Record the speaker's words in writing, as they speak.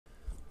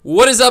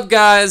What is up,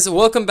 guys?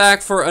 Welcome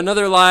back for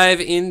another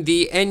live in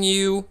the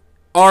NU,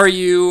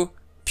 RU,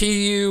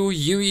 PU,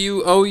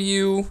 UU,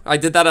 OU. I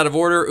did that out of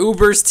order.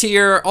 Ubers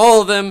tier,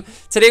 all of them.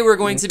 Today we're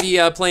going to be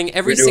playing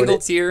every single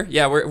tier.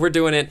 Yeah, we're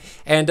doing it.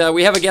 And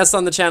we have a guest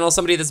on the channel,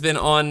 somebody that's been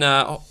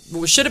on,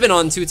 should have been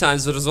on 2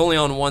 times, but was only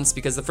on once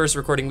because the first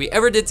recording we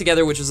ever did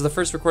together, which was the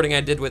first recording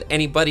I did with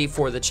anybody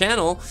for the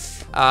channel,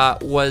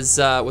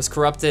 was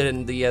corrupted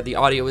and the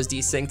audio was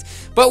desynced.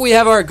 But we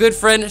have our good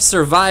friend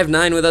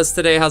Survive9 with us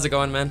today. How's it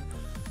going, man?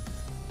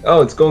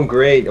 Oh, it's going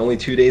great. Only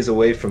 2 days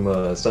away from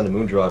Sun and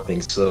Moon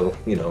dropping, so,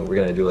 you know, we're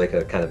gonna do like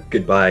a kind of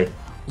goodbye.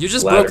 You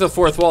just broke the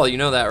 4th wall, you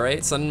know that,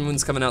 right? Sun and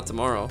Moon's coming out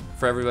tomorrow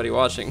for everybody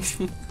watching.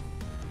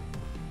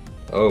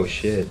 Oh,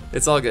 shit.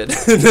 It's all good.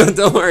 No,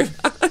 don't worry.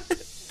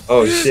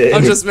 Oh, shit.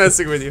 I'm just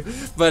messing with you.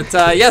 But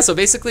yeah, so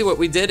basically what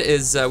we did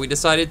is we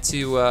decided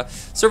to...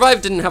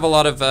 Survive didn't have a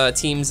lot of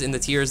teams in the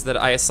tiers that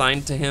I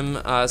assigned to him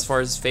as far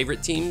as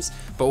favorite teams.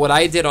 But what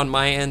I did on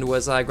my end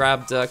was I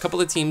grabbed a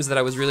couple of teams that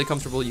I was really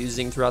comfortable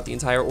using throughout the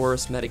entire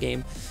Horus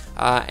metagame.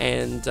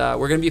 And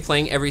we're going to be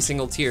playing every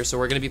single tier. So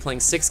we're going to be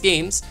playing 6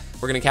 games.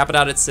 We're going to cap it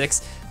out at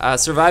 6.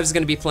 Survive's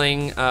going to be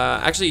playing...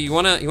 actually, you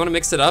wanna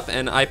mix it up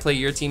and I play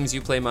your teams,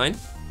 you play mine?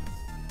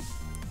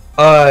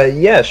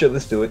 Yeah, sure,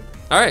 let's do it.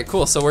 Alright,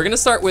 cool. So we're going to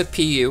start with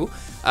PU,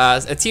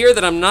 a tier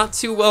that I'm not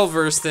too well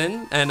versed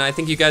in, and I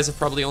think you guys have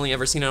probably only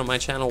ever seen it on my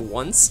channel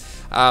once,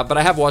 but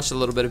I have watched a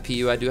little bit of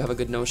PU. I do have a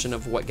good notion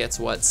of what gets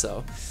what,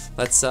 so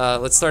let's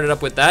start it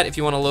up with that. If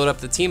you want to load up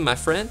the team, my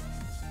friend.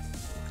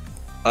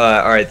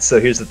 Alright, so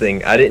here's the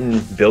thing. I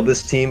didn't build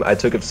this team. I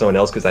took it from someone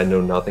else because I know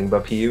nothing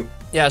about PU.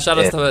 Yeah, shout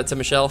out to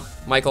Michelle,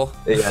 Michael.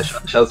 Yeah,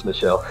 shout out to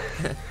Michelle.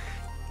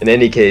 In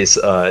any case,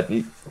 what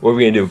are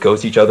we gonna do?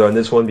 Ghost each other on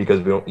this one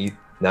because we don't eat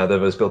neither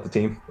of us built the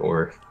team,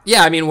 or?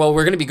 Yeah, I mean, well,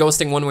 we're gonna be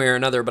ghosting one way or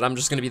another, but I'm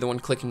just gonna be the one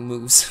clicking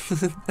moves.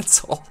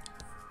 That's all.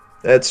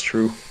 That's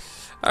true.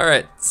 All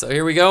right, so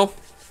here we go.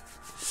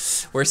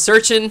 We're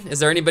searching. Is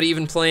there anybody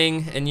even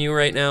playing NU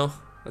right now?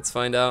 Let's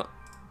find out.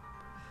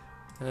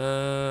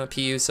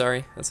 PU,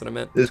 sorry, that's what I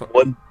meant.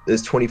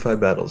 There's 25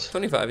 battles.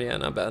 25, yeah,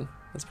 not bad.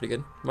 That's pretty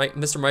good.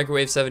 Mr.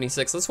 Microwave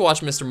 76. Let's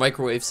watch Mr.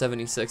 Microwave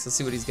 76. Let's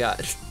see what he's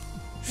got.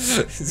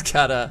 He's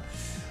got a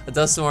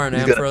Dustmar and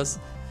Ampharos.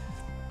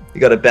 You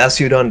got a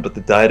Bastiodon, but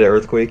the died at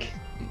Earthquake.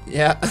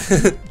 Yeah,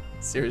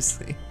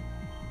 seriously.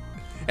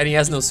 And he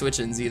has no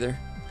switch-ins either.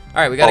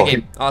 All right, we got a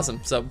game. Awesome.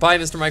 So bye,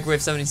 Mr.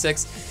 Microwave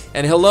 76,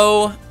 and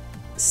hello,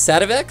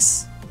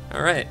 Sativex.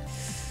 All right.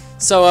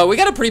 So we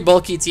got a pretty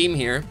bulky team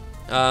here.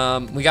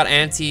 We got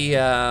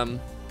anti-weather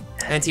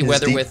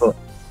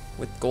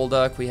with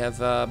Golduck. We have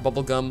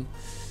Bubblegum,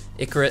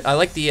 Icarus. I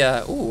like the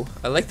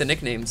I like the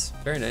nicknames.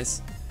 Very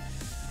nice.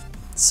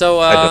 So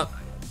I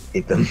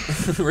hate them.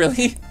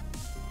 Really?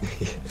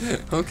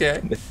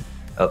 Okay.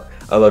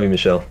 I love you,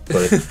 Michelle.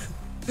 But...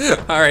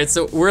 All right,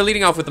 so we're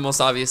leading off with the most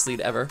obvious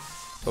lead ever,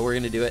 but we're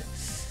gonna do it.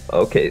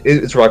 Okay,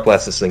 it's Rock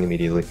Blast this thing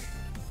immediately.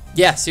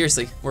 Yeah,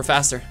 seriously, we're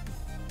faster,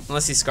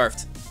 unless he's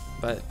scarfed.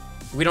 But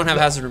we don't have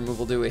hazard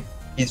removal, do we?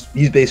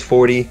 He's base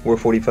 40. We're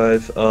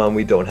 45.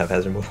 We don't have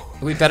hazard removal.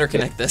 We better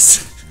connect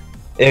this.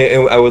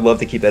 and I would love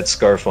to keep that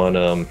scarf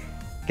on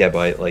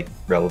Gabite like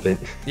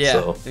relevant. Yeah,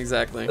 so.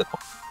 Exactly.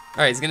 All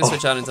right, he's gonna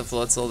switch out into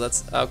Floatzel.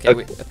 That's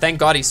okay. Thank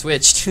God he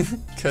switched,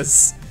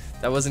 because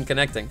that wasn't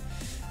connecting.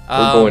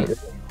 We're going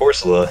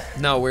Corsola.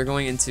 No, we're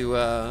going into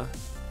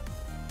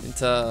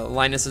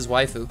Linus's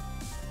waifu.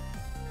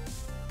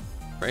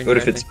 Right what here,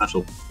 if it's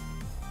special?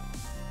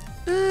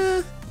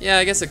 Yeah,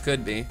 I guess it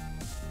could be.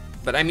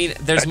 But I mean,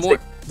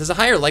 there's a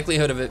higher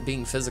likelihood of it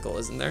being physical,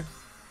 isn't there?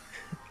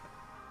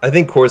 I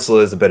think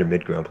Corsola is a better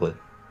mid-ground play.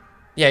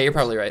 Yeah, you're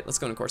probably right. Let's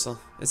go into Corsola.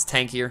 It's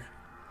tankier.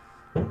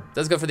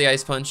 Does go for the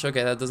Ice Punch.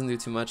 Okay, that doesn't do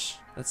too much.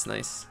 That's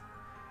nice.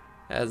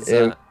 As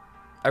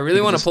I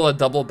really want to pull a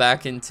double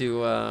back into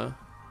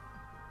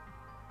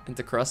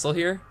Crustle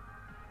here.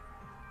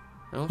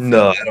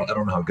 No, I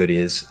don't know how good he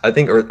is. I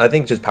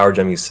think just Power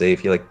Gem is safe.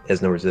 He like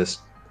has no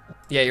resist.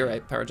 Yeah, you're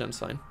right. Power Gem's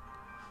fine.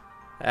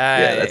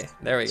 Yeah,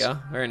 there we go.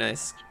 Very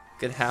nice.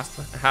 Good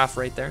half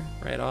right there,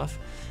 right off.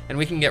 And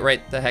we can get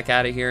right the heck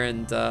out of here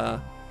and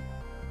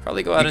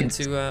probably go out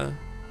into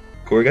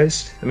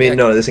Gourgeist? I mean, yeah,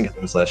 no, this thing has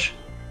no slash.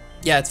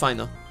 Yeah, it's fine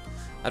though.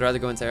 I'd rather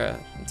go into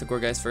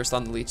Gourgeist first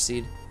on the Leech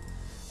Seed,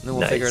 and then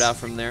we'll figure it out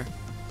from there.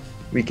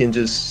 We can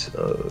just.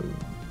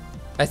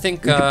 I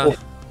think I'm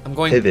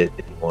going pivot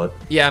if you want.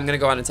 Yeah, I'm gonna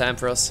go out into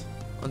Ampharos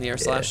on the Air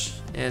Slash,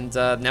 and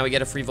now we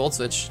get a free Volt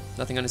Switch.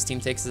 Nothing on his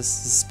team takes this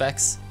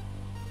Specs.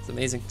 It's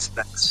amazing.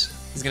 Specs.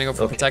 He's gonna go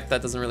for Protect.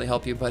 That doesn't really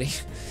help you, buddy.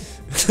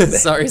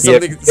 Sorry,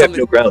 something.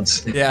 No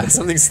grounds. Yeah,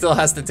 something still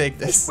has to take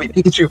this. Wait,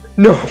 Pikachu.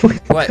 No.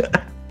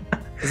 What?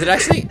 Is it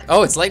actually?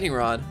 Oh, it's Lightning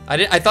Rod.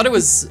 I thought it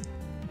was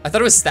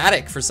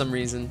static for some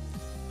reason.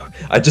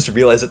 I just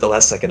realized at the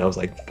last second. I was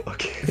like,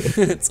 fuck.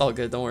 It's all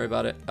good. Don't worry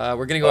about it.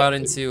 We're gonna go out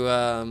into.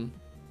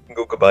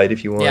 Go Gabite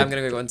if you want. Yeah, I'm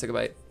gonna go into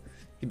Gabite.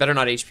 You better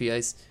not HP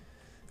Ice.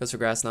 Goes for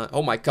Grass Knot.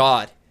 Oh my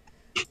God.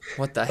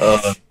 What the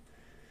heck?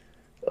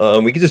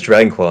 We could just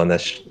Dragon Claw on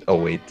that. Oh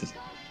wait.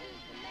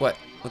 What?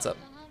 What's up?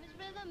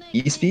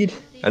 E-Speed?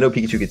 I know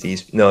Pikachu gets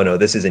ESP. No,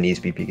 this is an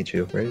ESP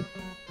Pikachu, right?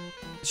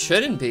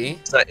 Shouldn't be.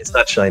 It's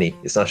not shiny.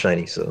 It's not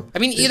shiny, so. I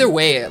mean, either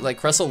way, like,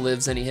 Crustle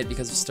lives any hit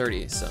because of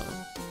Sturdy, so.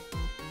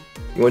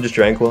 You want just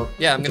Dragon Claw?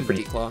 Yeah, I'm gonna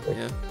Declaw,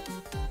 yeah.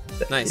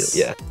 Nice.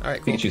 Yeah.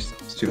 Alright, cool. Pikachu's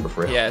super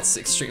frail. Yeah, it's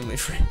extremely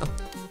frail.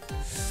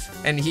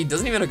 And he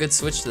doesn't even have a good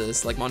switch to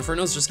this. Like,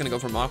 Monferno's just gonna go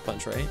for Mach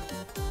Punch, right?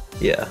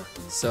 Yeah.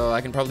 So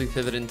I can probably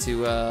pivot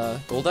into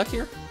Golduck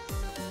here.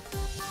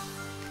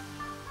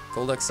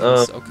 Golduck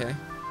seems okay.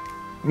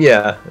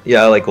 Yeah,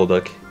 I like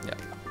Golduck. Yeah.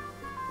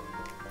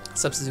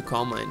 Substitute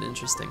Calm Mind,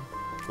 interesting.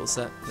 Full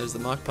set. There's the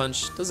Mach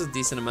Punch. Does a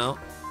decent amount.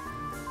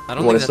 I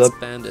don't think that's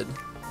banded.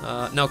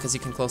 No, because he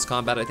can close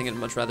combat. I think I'd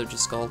much rather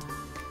just Scald.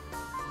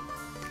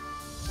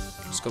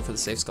 Just go for the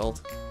safe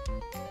Scald.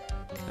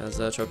 As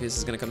Tropius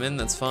is going to come in,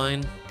 that's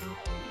fine.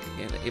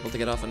 And able to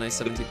get off a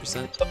nice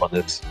 17%. Sub on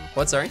this.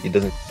 What, sorry? He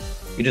doesn't.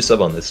 You just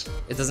sub on this.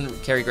 It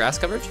doesn't carry grass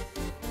coverage?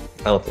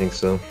 I don't think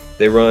so.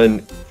 They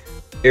run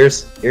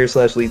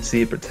air/lead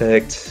seed,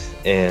 protect,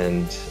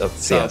 and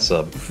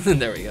sub.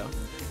 There we go.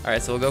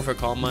 Alright, so we'll go for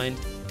Calm Mind.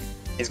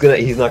 He's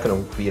not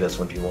gonna beat us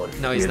 1v1.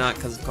 No, he's not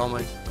because of Calm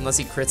Mind. Unless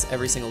he crits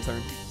every single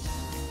turn.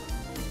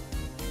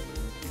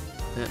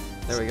 Yeah,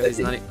 there we go.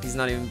 He's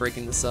not even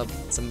breaking the sub.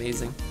 It's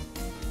amazing.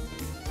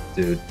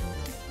 Dude,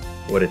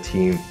 what a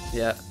team.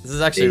 Yeah, this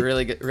is actually a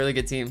really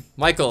good team.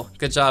 Michael,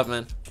 good job,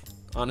 man.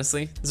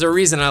 Honestly, there's a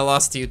reason I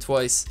lost to you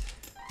twice.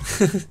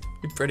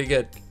 You're pretty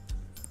good.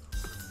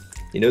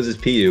 He knows his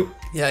PU.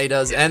 Yeah, he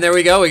does. And there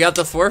we go. We got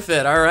the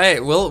forfeit. All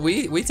right. Well,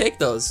 we take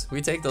those.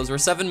 We take those. We're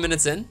 7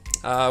 minutes in.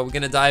 We're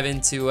gonna dive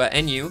into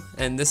NU,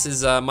 and this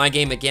is my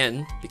game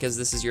again because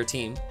this is your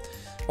team.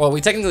 Well,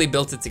 we technically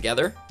built it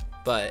together,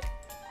 but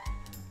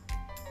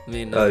I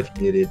mean. If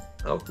you need it,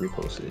 I'll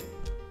repost it.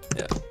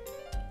 Yeah.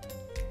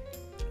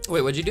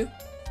 Wait, what'd you do?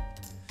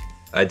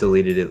 I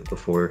deleted it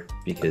before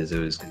because it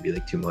was gonna be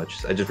like too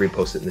much. I just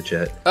reposted it in the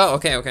chat. Oh,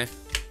 okay.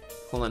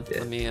 Hold on.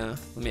 Yeah.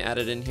 Let me add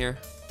it in here.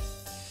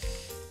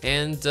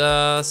 And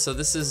so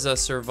this is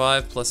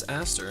Survive plus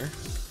Aster.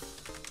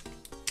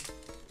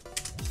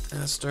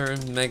 Aster,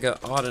 Mega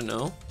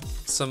Autono.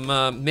 Some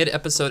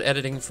mid-episode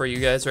editing for you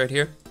guys right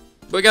here.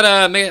 We got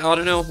a Mega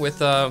Autono with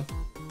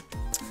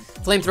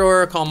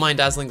Flamethrower, Calm Mind,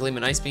 Dazzling Gleam,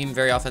 and Ice Beam.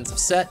 Very offensive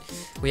set.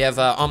 We have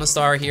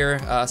Amistar here,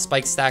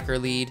 Spike Stacker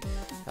lead.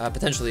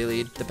 Potentially a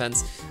lead,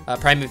 depends.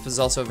 Primeape is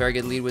also a very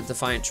good lead with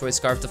Defiant Choice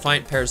Scarf.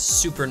 Defiant pairs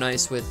super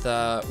nice with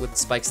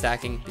Spike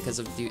stacking because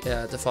of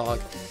Defog.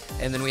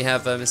 And then we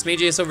have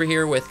Mismagius over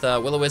here with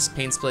Will-O-Wisp,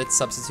 Pain Split,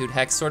 Substitute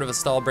Hex, sort of a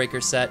stall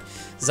breaker set.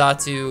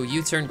 Xatu,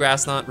 U-Turn,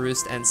 Grass Knot,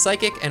 Roost, and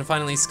Psychic. And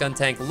finally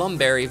Skuntank,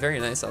 Lumberry, very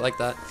nice, I like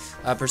that.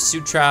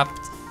 Pursuit Trap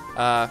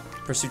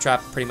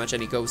pretty much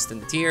any ghost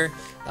in the tier.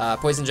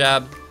 Poison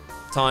Jab,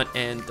 Taunt,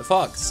 and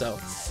Defog. So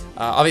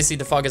obviously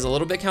Defog is a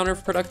little bit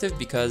counterproductive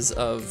because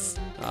of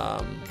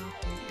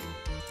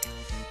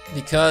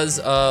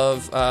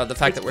the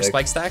fact that we're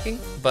spike stacking,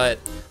 but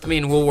I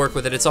mean we'll work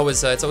with it. It's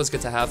always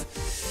good to have.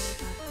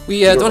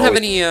 We don't have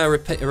any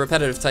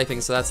repetitive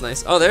typing, so that's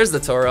nice. Oh, there's the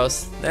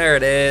Tauros. There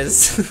it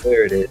is.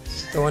 There it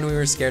is. The one we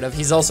were scared of.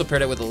 He's also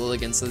paired it with a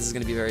Lilligant, so this is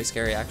going to be very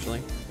scary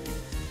actually.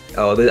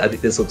 Oh, I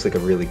think this looks like a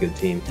really good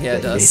team. Yeah,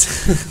 it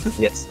does.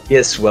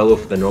 Yes, Swellow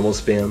for the normal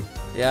spam.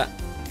 Yeah,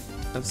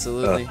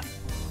 absolutely.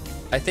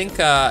 I think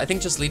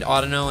just lead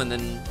Autono and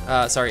then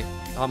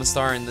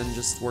Amistar and then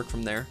just work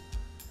from there.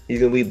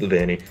 He's gonna lead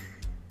Levani.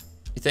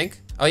 You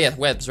think? Oh yeah,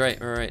 webs, right,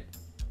 all right.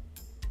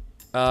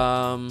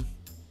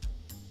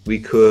 We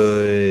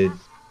could.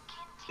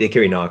 They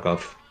carry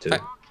knockoff too.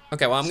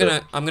 Okay, well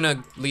I'm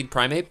gonna lead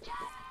Primeape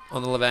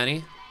on the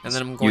Levani, and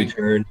then I'm going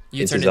U-turn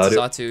into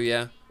Xatu,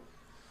 yeah.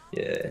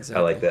 Yeah, exactly. I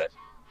like that.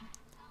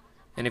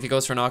 And if he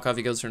goes for knockoff,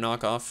 he goes for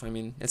knockoff. I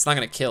mean, it's not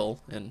gonna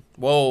kill. And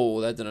whoa,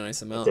 that did a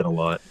nice amount. Did a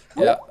lot.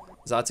 Yeah,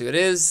 Xatu it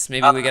is.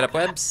 Maybe we get up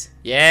webs.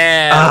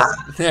 Yeah,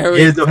 there we go.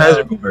 He has no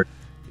hazard mover.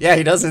 Yeah,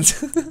 he doesn't.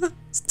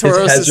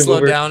 Tauros is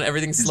slowed down.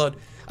 Everything's slowed.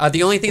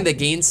 The only thing that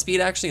gains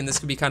speed actually, and this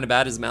could be kind of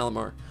bad, is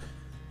Malamar.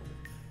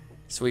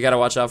 So we gotta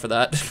watch out for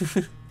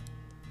that.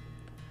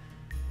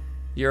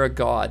 You're a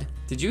god.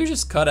 Did you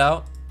just cut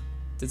out?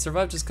 Did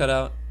Survive just cut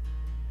out?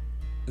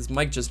 His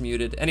mic just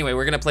muted. Anyway,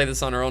 we're gonna play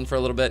this on our own for a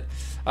little bit.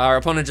 Our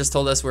opponent just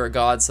told us we're a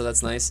god, so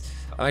that's nice.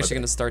 I'm actually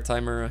gonna start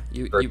timer.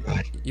 You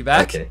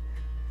back? Okay.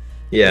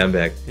 Yeah, I'm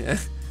back. Yeah.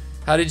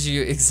 How did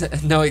you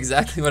know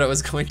exactly what I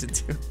was going to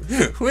do?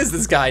 Who is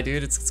this guy,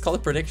 dude? It's called a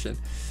prediction.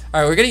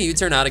 All right, we're gonna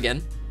U-turn out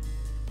again.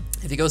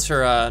 If he goes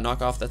for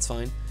knockoff, that's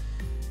fine.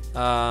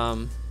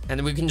 And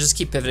then we can just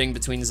keep pivoting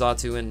between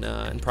Xatu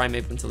and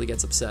Primeape until he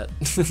gets upset.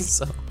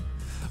 So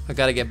I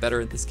gotta get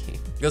better at this game.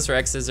 He goes for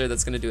X Scissor,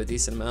 that's gonna do a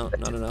decent amount,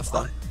 not enough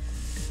though.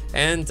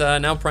 And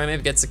now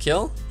Primeape gets a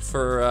kill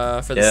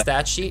for the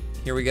stat sheet.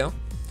 Here we go.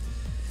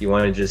 You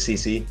want to just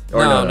CC?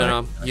 Or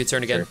no.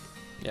 U-turn again. Sure.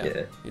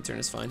 Yeah, U-turn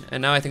is fine.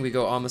 And now I think we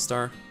go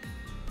Amistar.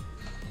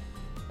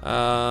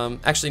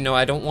 Actually, no,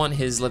 I don't want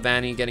his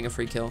Levani getting a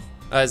free kill.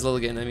 His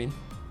Lilligant, I mean.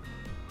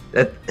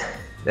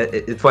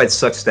 It's why it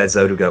sucks that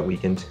Xatu got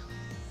weakened.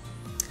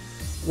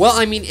 Well,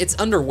 I mean, it's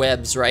under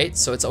webs, right?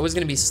 So it's always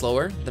going to be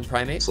slower than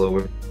Primeape.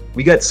 Slower.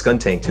 we got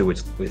Skuntank too,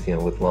 which with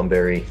with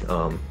Lumberry,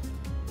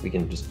 we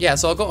can just Yeah,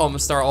 so I'll go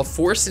Omastar. I'll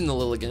force in the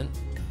Lilligant.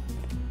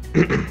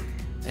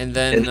 And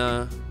then,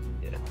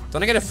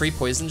 don't I get a free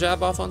poison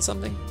jab off on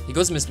something? He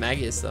goes Miss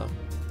Magius though.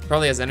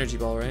 Probably has Energy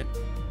Ball, right?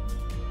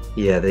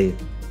 Yeah, they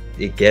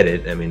get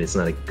it. I mean, it's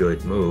not a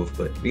good move,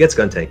 but we got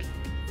Skuntank.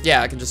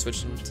 Yeah, I can just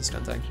switch him to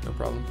Skuntank, no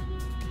problem.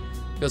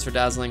 Goes for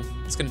Dazzling.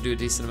 It's gonna do a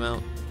decent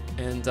amount.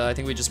 And I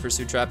think we just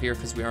pursue Trap here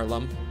because we are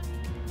Lum.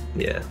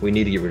 Yeah, we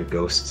need to get rid of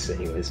Ghosts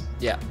anyways.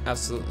 Yeah,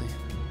 absolutely.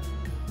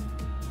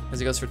 As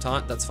he goes for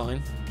Taunt, that's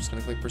fine. I'm just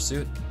gonna click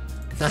Pursuit.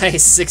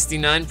 Nice,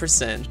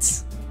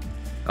 69%.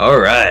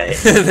 Alright.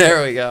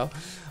 There we go.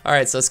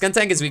 Alright, so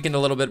Skuntank is weakened a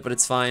little bit, but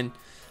it's fine.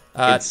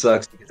 It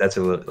sucks because that's a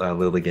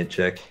Lilligant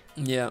check.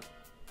 Yeah.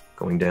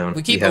 Going down.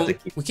 We keep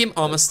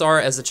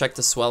Omastar as a check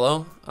to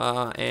Swallow,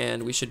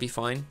 and we should be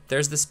fine.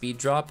 There's the speed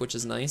drop, which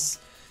is nice.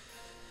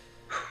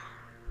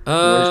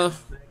 I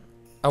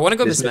want to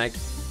go Miss Mag.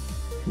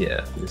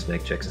 Yeah, Miss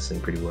Mag checks this thing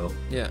pretty well.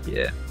 Yeah.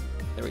 Yeah.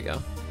 There we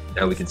go.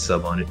 Now we can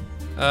sub on it.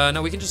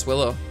 No, we can just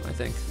Willow, I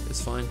think.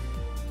 It's fine.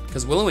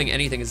 Because Willowing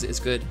anything is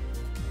good.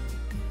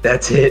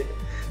 That's it.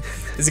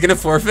 Is he going to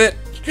forfeit?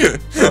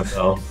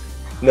 Oh,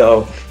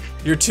 no. No.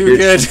 You're too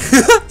good.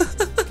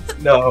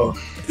 No.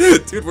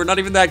 Dude, we're not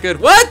even that good.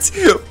 What?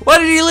 Why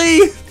did he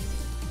leave?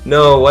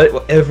 No,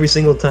 what? Every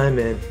single time,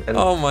 man.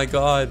 Oh my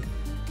god.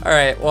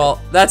 Alright,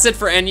 well, that's it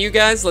for NU,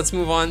 guys. Let's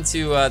move on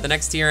to the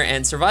next tier,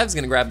 and Survive's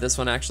going to grab this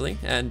one, actually.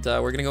 And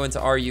we're going to go into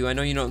RU. I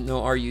know you don't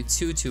know RU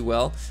too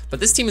well, but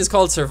this team is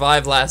called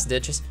Survive Last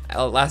Ditch,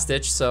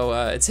 so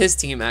it's his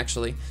team,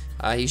 actually.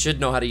 He should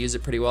know how to use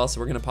it pretty well, so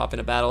we're going to pop in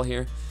a battle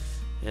here.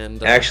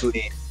 And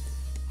actually,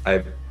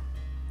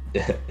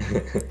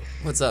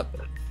 What's up?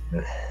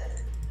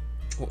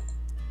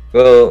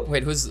 Well,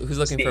 wait, who's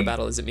looking for a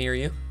battle? Is it me or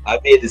you? I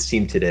made this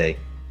team today.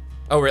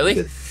 Oh,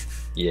 really?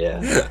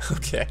 Yeah.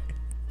 Okay.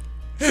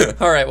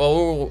 All right.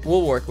 Well,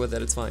 we'll work with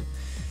it. It's fine.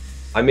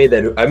 I made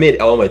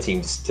all my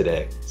teams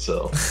today.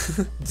 So.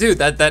 Dude,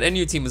 that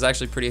NU team was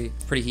actually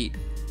pretty heat.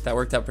 That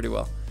worked out pretty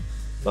well.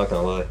 Not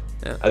gonna lie.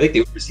 Yeah. I think the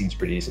Uber team's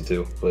pretty decent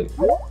too, but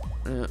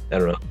yeah. I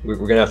don't know. We're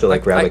gonna have to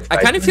like grab like. I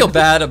kind of feel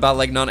bad about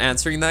like not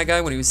answering that guy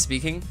when he was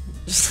speaking.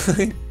 Just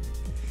like,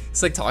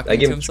 it's like talking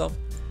to himself.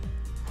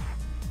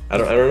 I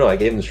don't know. I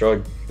gave him the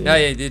shrug. Yeah,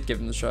 you did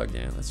give him the shrug.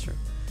 Yeah, that's true.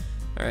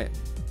 All right.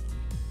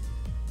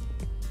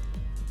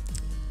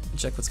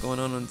 Check what's going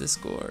on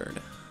Discord.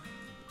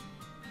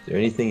 Is there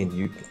anything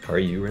in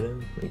RU right now?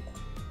 Like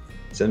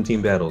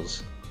 17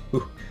 battles.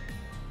 Whew.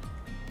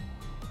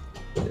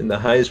 And the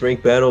highest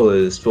ranked battle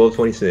is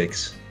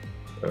 1226.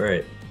 All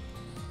right.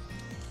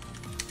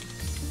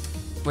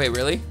 Wait,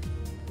 really?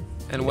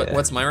 And Yeah.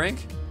 what's my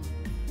rank?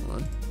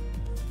 Hold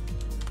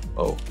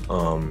on.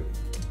 Oh,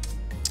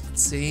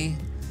 let's see.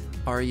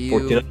 Are you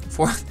 14?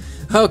 four?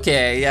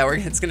 Okay, yeah,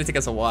 it's gonna take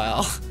us a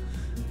while.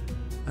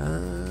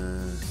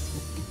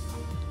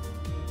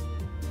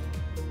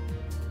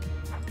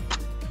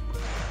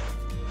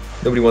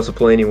 Nobody wants to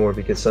play anymore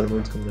because Sun and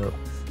Moon's coming up.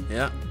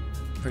 Yeah,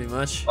 pretty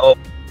much. Oh.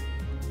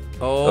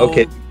 Oh.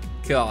 Okay.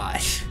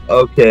 Gosh.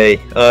 Okay.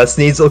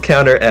 Sneasel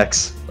counter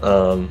X.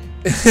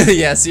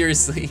 Yeah,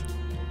 seriously.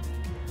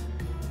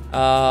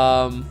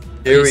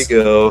 Here we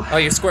go. Oh,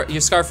 you're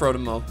Scarf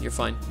Rodemo. You're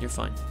fine. You're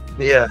fine.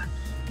 Yeah.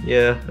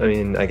 Yeah. I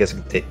mean, I guess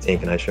I could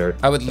tank an Ice Shard.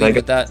 I would leave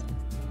with that.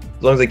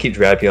 As long as I keep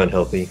Drapion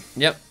healthy.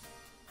 Yep.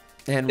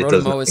 And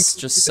Rodemo is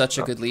just such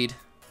a good lead.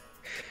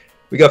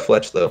 We got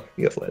Fletch though.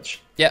 We got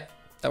Fletch. Yeah,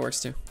 that works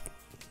too.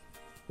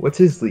 What's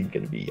his lead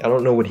gonna be? I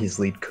don't know what his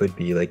lead could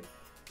be. Like,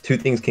 two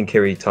things can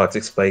carry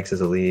Toxic Spikes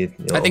as a lead.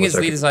 You know, I think his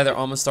lead is either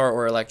Omastar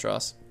or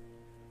Electros.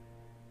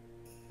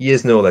 He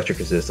has no electric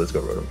resist. Let's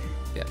go Rotom.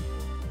 Yeah.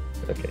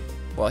 Okay.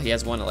 Well, he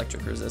has one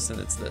electric resist, and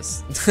it's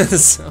this.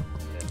 So.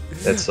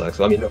 That sucks.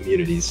 Well, I mean, no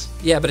immunities.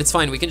 Yeah, but it's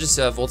fine. We can just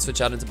Volt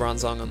Switch out into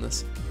Bronzong on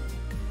this.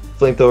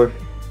 Flamethrower.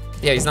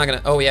 Yeah, he's not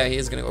gonna. Oh yeah, he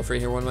is gonna go free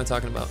here. What am I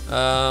talking about?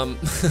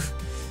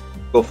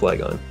 Go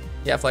Flagon.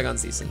 Yeah,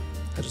 Flagon's decent.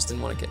 I just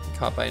didn't want to get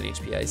caught by an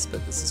HP Ice,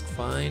 but this is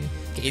fine.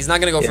 Okay, he's not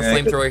gonna go for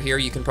Flamethrower here.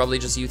 You can probably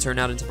just U-turn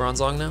out into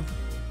Bronzong now.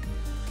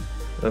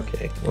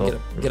 Okay.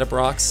 Well, get up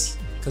rocks,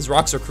 because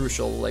rocks are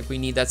crucial. Like, we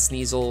need that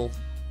Sneasel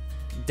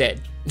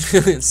dead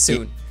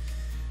soon.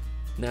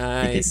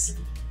 Nice.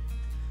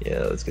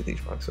 Yeah, let's get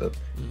these rocks up.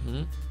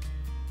 Mm-hmm.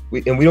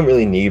 We don't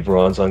really need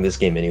Bronzong this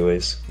game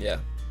anyways. Yeah.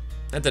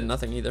 That did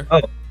nothing either.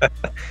 Oh.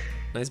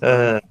 Nice.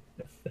 Alright,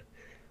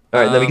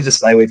 then we can just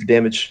Sideway for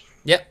damage.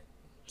 Yep.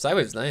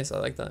 Psywave's nice. I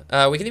like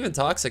that. We can even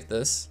Toxic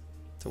this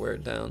to wear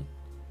it down.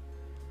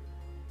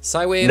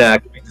 Psywave. Nah,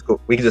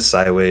 we can just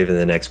Sidewave and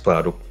the next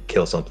Cloud will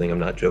kill something. I'm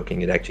not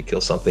joking. It actually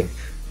kills something.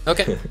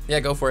 Okay. Yeah,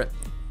 go for it.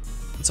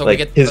 So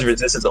like, his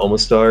resist is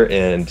almost star,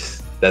 and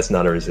that's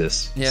not a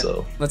resist. Yeah.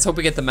 So. Let's hope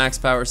we get the max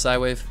power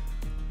Psywave.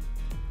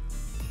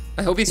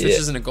 I hope he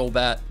switches in a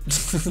Golbat.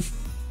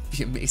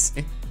 Be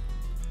amazing.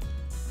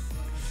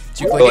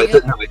 No,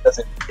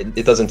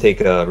 it doesn't take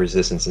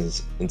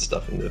resistance and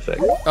stuff into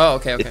effect. Oh,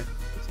 okay, okay.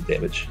 It's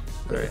damage.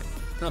 Alright.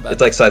 Not bad.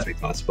 It's like Seismic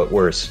Toss, but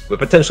worse. But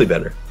potentially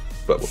better.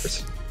 But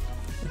worse.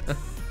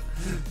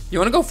 You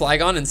want to go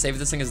Flygon and save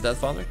this thing as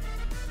Deathfather?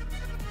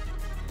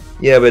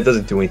 Yeah, but it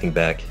doesn't do anything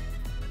back.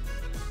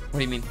 What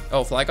do you mean?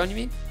 Oh, Flygon you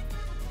mean?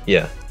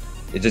 Yeah,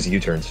 it just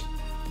U-turns.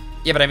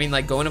 Yeah, but I mean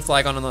like go into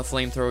Flygon on the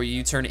flamethrower,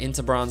 you turn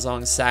into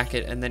Bronzong, sack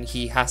it, and then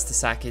he has to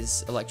sack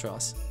his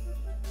Electros.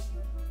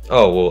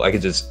 Oh, well, I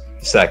could just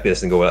sack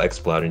this and go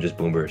X-Cloud and just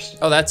Boom Burst.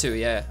 Oh, that too,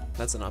 yeah.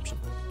 That's an option.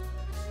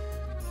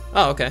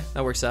 Oh, okay.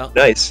 That works out.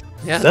 Nice.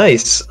 Yeah.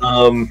 Nice.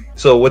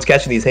 So what's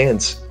catching these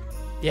hands?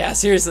 Yeah,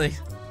 seriously.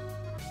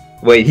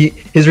 Wait,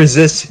 his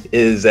resist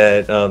is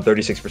at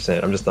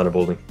 36%. I'm just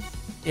thunderbolting.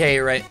 Yeah,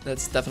 you're right.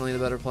 That's definitely the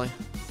better play.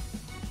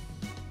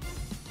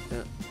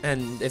 Yeah.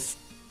 And if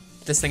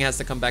this thing has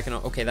to come back and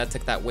okay, that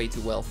took that way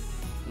too well.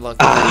 Look,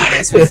 para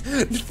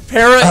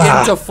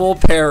into full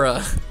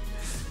para.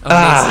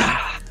 Amazing.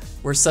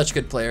 We're such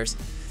good players.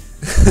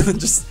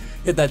 Just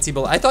hit that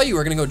T-ball. I thought you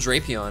were gonna go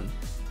Drapion.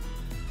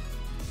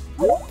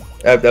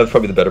 That was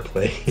probably the better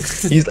play.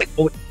 He's like,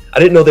 oh, I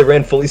didn't know they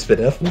ran fully spit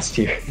F this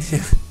tier.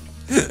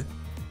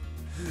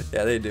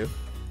 Yeah, they do.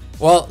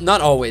 Well, not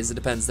always. It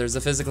depends. There's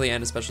a physically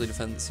and especially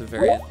defensive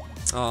variant.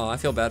 Oh, I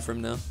feel bad for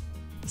him now.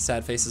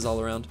 Sad faces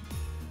all around.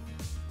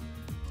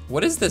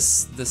 What is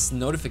this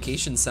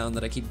notification sound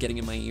that I keep getting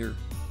in my ear?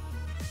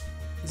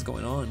 What's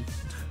going on?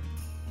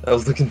 I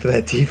was looking for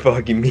that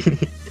T-Fog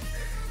immediately.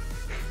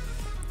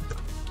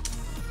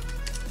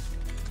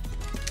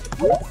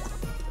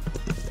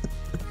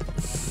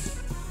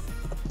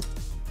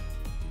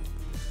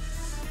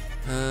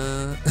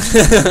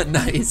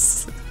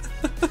 Nice.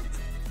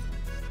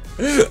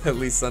 At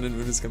least Sun and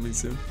Moon is coming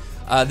soon.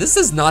 This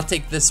does not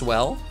take this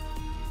well.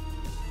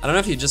 I don't know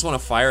if you just want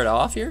to fire it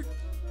off here.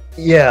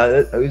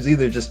 Yeah, it was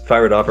either just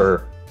fire it off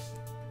or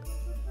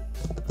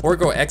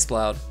go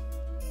X-Cloud.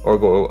 Or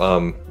go,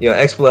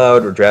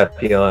 X-Cloud or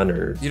Drapion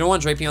or... You don't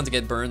want Drapion to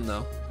get burned,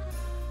 though.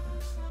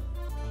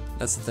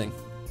 That's the thing.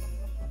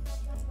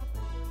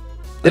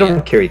 They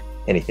don't carry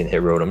anything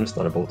hit road. I'm just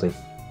thunderbolting.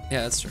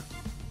 Yeah, that's true.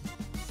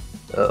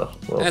 Oh,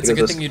 well. Yeah, it's a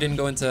good thing you didn't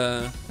go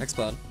into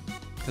X-Cloud.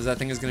 Because that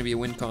thing is going to be a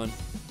win con.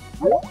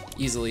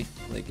 Easily,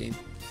 late game.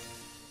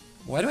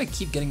 Why do I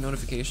keep getting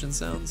notification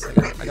sounds?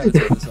 I gotta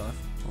turn this off.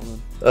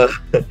 Hold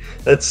on.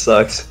 That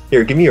sucks.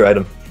 Here, give me your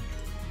item.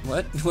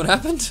 What? What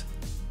happened?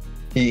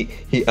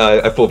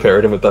 I full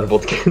parried him with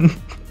Thunderbolt again.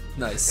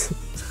 Nice.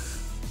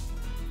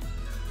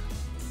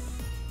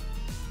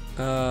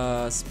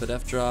 Spit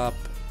F drop.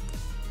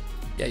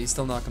 Yeah, you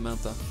still knock him out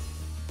though.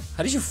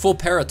 How did you full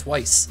para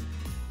twice?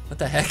 What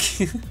the heck?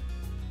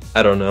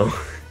 I don't know.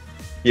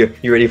 You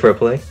ready for a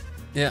play?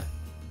 Yeah.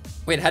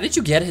 Wait, how did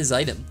you get his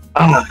item?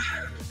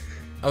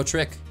 Oh,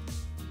 trick.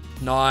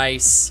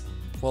 Nice.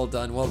 Well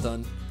done, well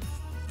done.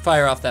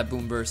 Fire off that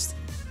boom burst.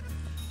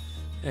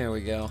 There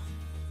we go.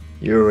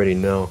 You already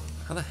know.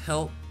 How the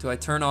hell do I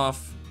turn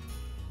off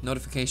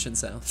notification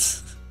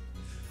sounds?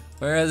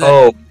 Where is it?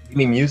 Oh, you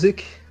mean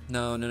music?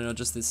 No,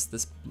 just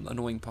this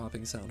annoying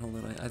popping sound. Hold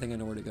on, I think I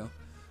know where to go.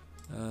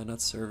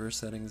 Not server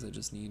settings, I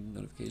just need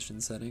notification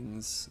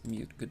settings.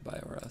 Mute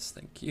goodbye ORS,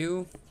 thank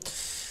you.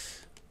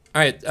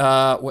 Alright,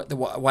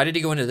 why did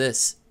he go into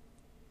this?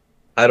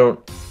 I don't...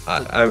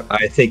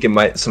 I think it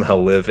might somehow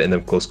live and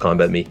then close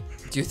combat me.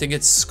 Do you think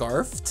it's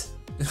scarfed?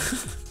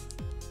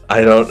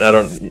 I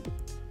don't...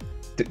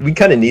 We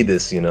kind of need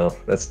this, you know?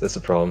 That's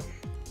the problem.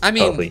 I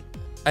mean... Probably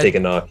take a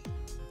knock.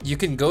 You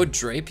can go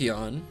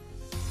Drapion.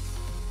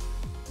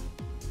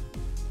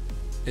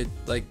 It,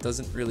 like,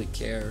 doesn't really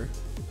care.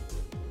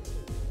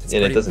 It's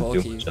and it doesn't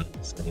bulky. do much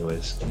else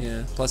anyways.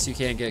 Yeah, plus you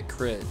can't get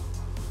crit.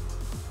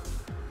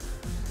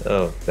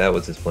 Oh, that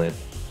was his plan.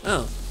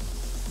 Oh.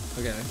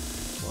 Okay.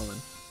 Well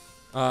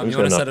then. You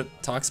want to set a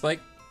Talk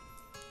Spike?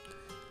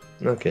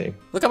 Okay.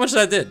 Look how much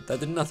that did. That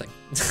did nothing.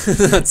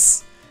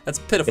 That's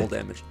pitiful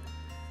damage.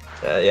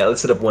 Yeah,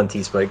 let's set up one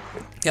T-Spike.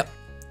 Yep.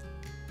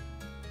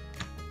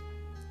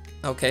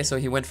 Okay, so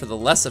he went for the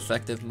less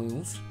effective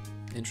move.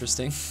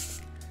 Interesting.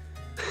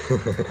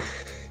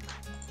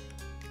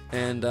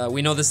 And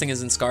we know this thing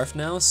is in Scarf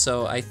now,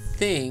 so I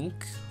think...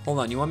 Hold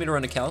on, you want me to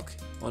run a calc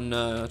on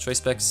Choice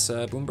Specs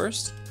Boom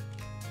Burst?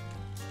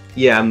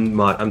 Yeah,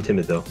 I'm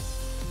timid though.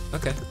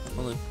 Okay,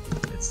 hold on.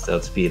 It's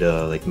outspeed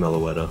like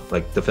Meloetta,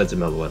 like defensive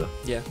Meloetta.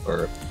 Yeah.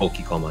 Or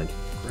bulky Calm Mind.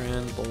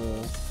 Grand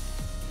Bowl.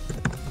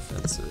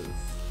 Offensive.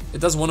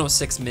 It does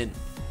 106 min.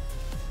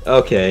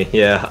 Okay,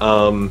 yeah.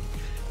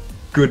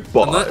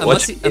 Goodbye.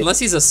 Unless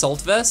he's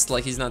Assault Vest,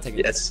 like he's not taking.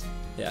 Yes.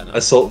 Yeah. No.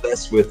 Assault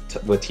Vest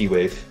with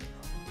T-Wave.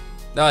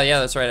 Oh yeah,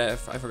 that's right. I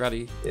forgot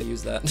he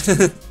used that.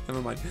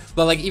 Never mind.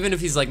 But like even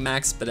if he's like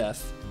max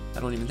Spidef,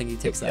 I don't even think he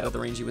takes that at the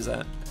range he was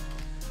at.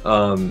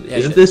 Yeah,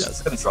 isn't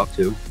this drop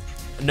 2?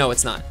 No,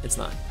 it's not. It's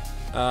not.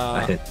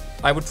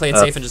 I would play it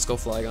safe and just go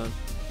Flygon.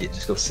 Yeah,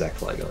 just go sack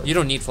Flygon. You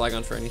don't need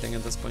Flygon for anything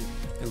at this point.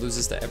 It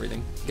loses to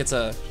everything. Gets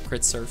a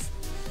crit surf.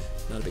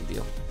 Not a big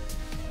deal.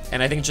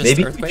 And I think just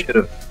maybe Earthquake. Maybe should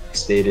have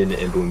stayed in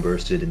and Boom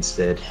Bursted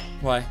instead.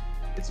 Why?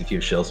 It's a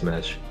huge Shell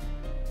Smash.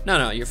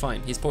 No, you're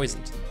fine. He's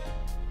poisoned.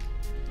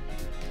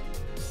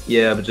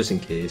 Yeah, but just in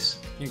case.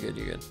 You're good,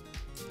 you're good.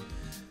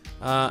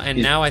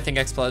 And now I think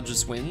X-Cloud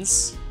just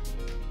wins.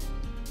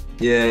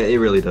 Yeah, it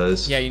really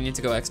does. Yeah, you need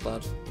to go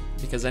X-Cloud.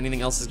 Because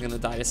anything else is going to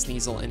die to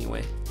Sneasel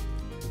anyway.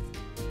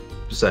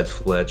 Besides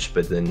Fletch,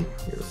 but then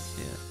Yeah.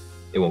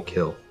 it won't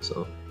kill,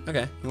 so.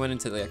 Okay, we went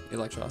into the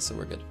Electros, so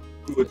we're good.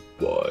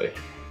 Goodbye.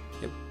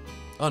 Yep.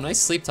 Oh, nice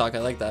sleep talk. I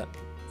like that.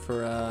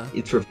 For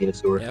It's for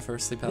Venusaur. Yeah, for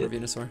sleep powder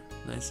Venusaur.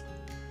 Nice.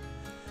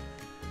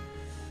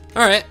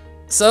 All right.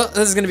 So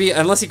this is gonna be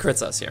unless he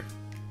crits us here,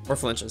 or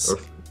flinches.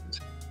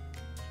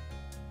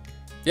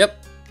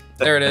 Yep.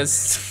 There it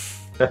is.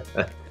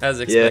 As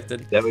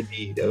expected. Yeah,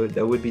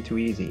 that would be too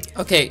easy.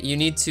 Okay, you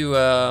need to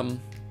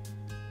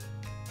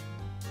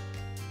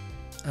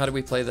how do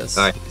we play this?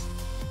 All right.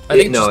 I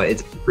think no,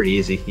 it's pretty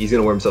easy. He's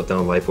gonna wear himself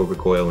down Life Orb,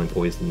 Recoil, and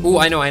Poison. Ooh,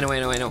 I know.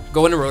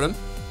 Go into Rotom.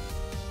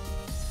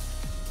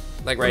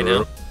 Like right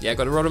now. Yeah,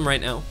 go to Rotom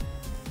right now.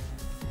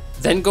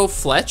 Then go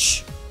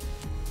Fletch,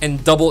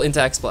 and double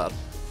into X-Cloud.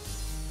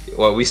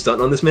 Well, are we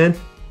stunting on this man?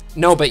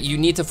 No, but you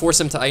need to force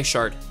him to Ice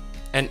Shard,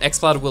 and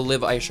X-Cloud will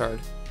live Ice Shard.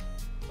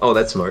 Oh,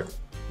 that's smart.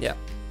 Yeah.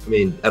 I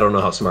mean, I don't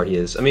know how smart he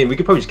is. I mean, we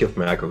could probably just kill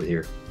from aggro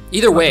here.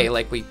 Either way,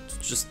 like we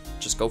just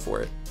go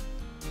for it.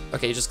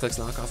 Okay, he just clicks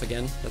knockoff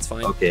again. That's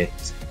fine. Okay.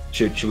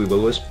 Should we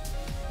Will-O-Wisp?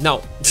 No.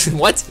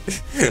 What?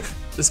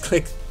 Just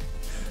click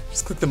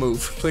the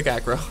move. Click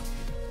aggro.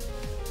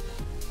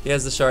 He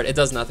has the shard. It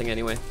does nothing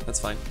anyway. That's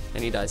fine.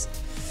 And he dies.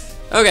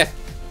 Okay.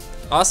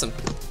 Awesome.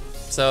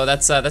 So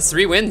that's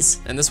 3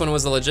 wins, and this one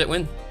was a legit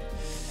win.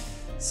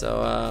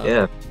 So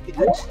yeah.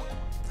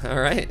 All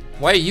right.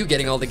 Why are you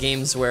getting all the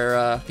games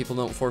where people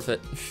don't forfeit?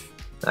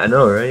 I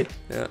know, right?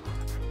 Yeah.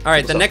 All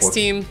right. The next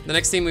team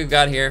we've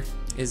got here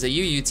is a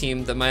UU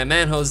team that my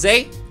man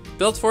Jose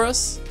built for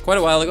us quite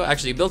a while ago.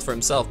 Actually, he built for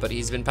himself, but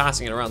he's been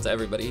passing it around to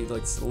everybody. He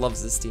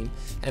loves this team,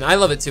 and I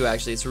love it too.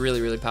 Actually, it's really,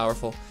 really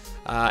powerful.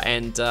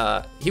 And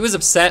he was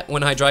upset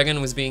when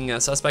Hydreigon was being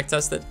suspect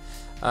tested.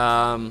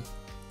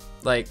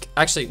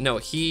 Actually, no,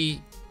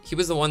 he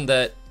was the one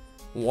that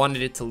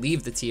wanted it to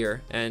leave the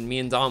tier, and me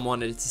and Dom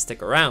wanted it to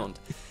stick around.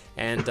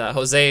 And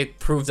Jose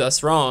proved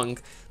us wrong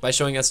by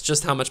showing us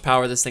just how much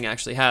power this thing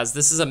actually has.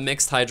 This is a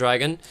mixed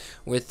Hydreigon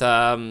with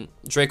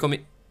Draco.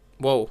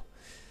 Whoa.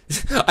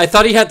 I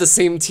thought he had the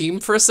same team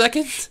for a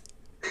second.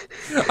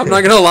 I'm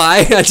not gonna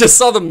lie. I just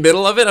saw the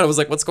middle of it and I was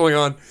like, what's going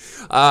on?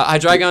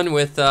 Hydreigon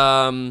with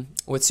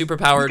super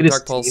powered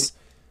Dark Pulse.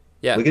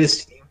 Yeah. Look at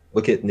his team.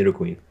 Look at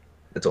Nidoqueen.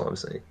 That's all I'm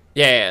saying.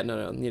 Yeah,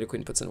 no.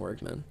 Nidoqueen puts in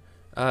work, man.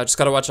 Just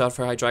gotta watch out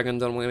for Hydreigon.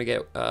 Don't want to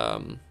get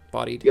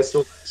bodied. You got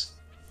Snorlax.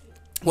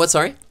 What?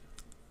 Sorry.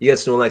 You got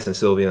Snorlax and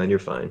Sylveon. You're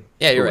fine.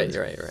 Yeah, you're right.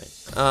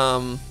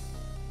 No,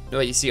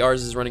 you see,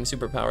 ours is running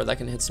super power. That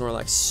can hit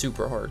Snorlax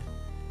super hard.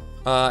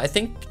 I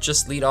think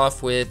just lead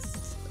off with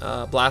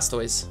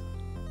Blastoise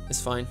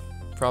is fine,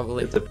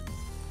 probably. It's a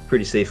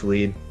pretty safe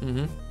lead.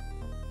 Mm-hmm.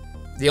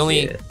 The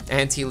only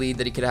anti-lead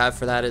that he could have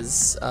for that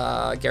is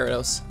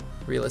Gyarados,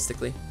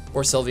 realistically,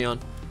 or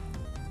Sylveon.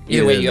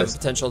 Either way, you have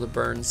potential to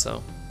burn,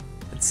 so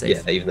it's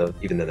safe. Yeah,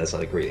 even then, that's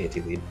not a great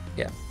anti-lead.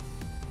 Yeah.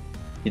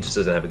 He just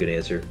doesn't have a good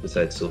answer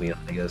besides Sylveon,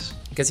 I guess.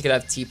 I guess he could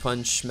have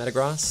T-Punch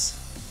Metagross.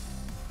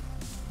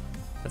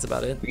 That's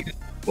about it. We could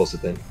pulse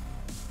it then.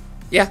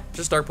 Yeah,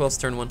 just Dark Pulse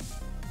turn 1.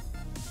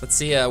 Let's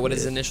see what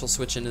his initial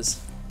switch in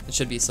is. It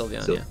should be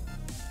Sylveon, yeah.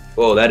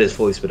 Oh, that is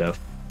fully spit out.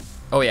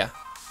 Oh yeah,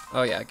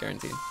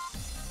 guaranteed.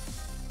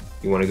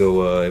 You want to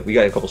go, we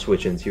got a couple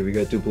switch-ins here. We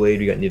got Doublade,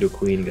 we got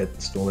Nidoqueen, we got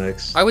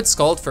Snorlax. I would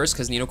Scald first,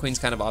 because Nidoqueen's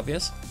kind of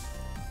obvious.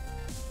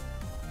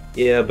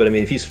 Yeah, but I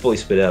mean, if he's fully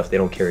spit out, they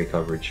don't carry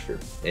coverage for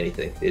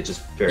anything. It's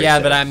just very Yeah,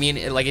 sad. but I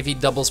mean, like, if he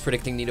doubles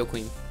predicting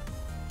Nidoqueen,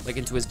 like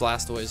into his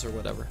Blastoise or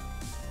whatever.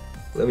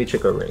 Let me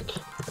check our rank.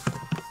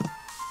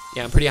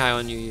 Yeah, I'm pretty high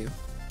on UU.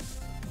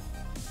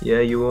 Yeah,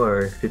 you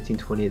are.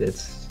 1520,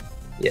 that's...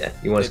 Yeah,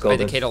 you want to Scald I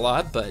decayed a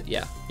lot, but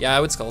yeah. Yeah,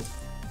 I would Scald.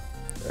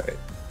 Alright,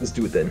 let's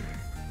do it then.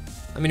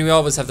 I mean, we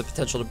always have the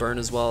potential to burn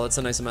as well. It's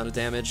a nice amount of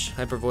damage.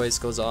 Hyper Voice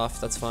goes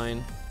off, that's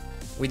fine.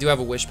 We do have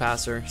a Wish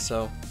Passer,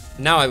 so...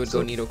 Now I would go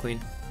Nidoqueen.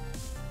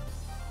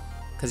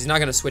 Because he's not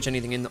going to switch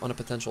anything in on a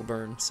potential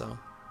burn, so...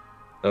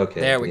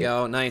 Okay. There we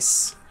go,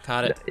 nice.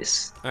 Caught it.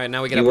 Nice. Alright,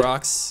 now we get up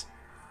rocks.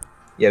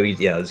 Yeah,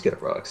 let's get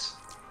up rocks.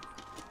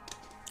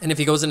 And if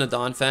he goes into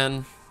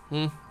Donphan,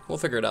 we'll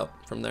figure it out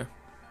from there.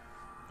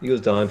 He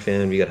goes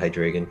Donphan, we got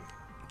Hydreigon.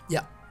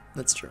 Yeah,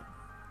 that's true.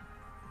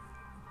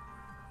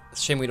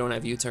 It's a shame we don't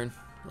have U-turn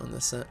on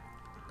this set.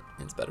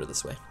 It's better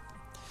this way.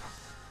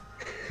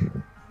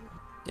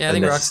 Yeah, I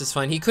think Rocks is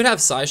fine. He could have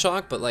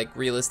Psyshock, but like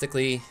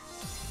realistically,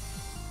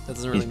 that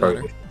doesn't really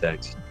matter. He's probably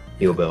with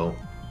Heal Bell,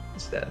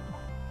 stab.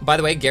 By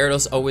the way,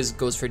 Gyarados always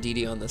goes for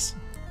DD on this.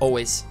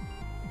 Always.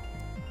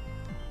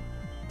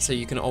 So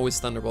you can always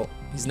Thunderbolt.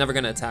 He's never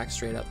going to attack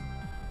straight up.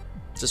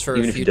 Just for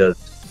Even if he does,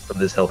 from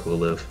this health will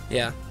live.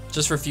 Yeah,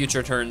 just for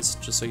future turns,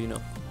 just so you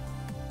know.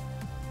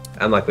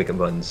 I'm not clicking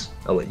buttons.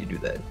 I'll let you do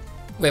that.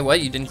 Wait,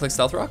 what? You didn't click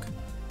Stealth Rock?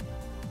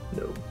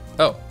 No.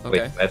 Oh,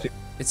 okay. Wait, I have to?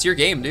 It's your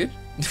game, dude.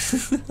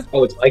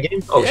 Oh, it's my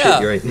game? Oh, yeah.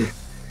 Shit, you're right.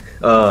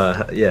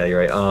 Yeah, you're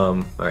right.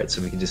 Alright,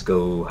 so we can just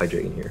go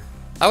Hydreigon here.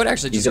 I would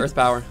actually just Earth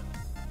Power.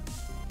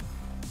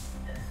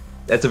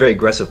 That's a very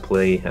aggressive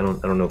play. I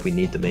don't know if we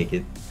need to make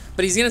it.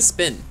 But he's gonna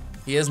spin.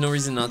 He has no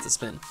reason not to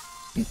spin.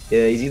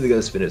 Yeah, he's either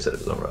gonna spin it instead of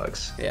his own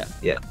rocks. Yeah.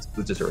 Yeah,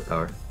 let's just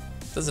overpower.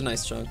 That's a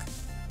nice chunk.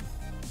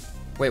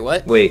 Wait,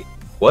 what? Wait,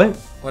 what?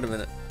 Wait a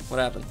minute. What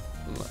happened?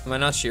 Am I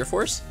not sheer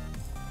force?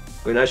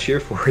 We're not sheer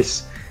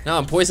force. No,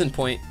 I'm poison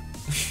point.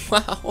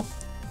 Wow.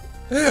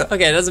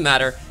 Okay, it doesn't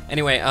matter.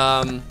 Anyway,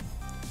 I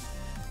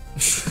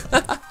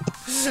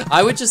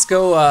would just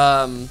go,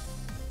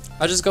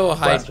 I'll just go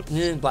hide.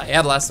 Yeah,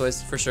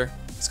 Blastoise, for sure.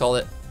 Let's call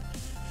it.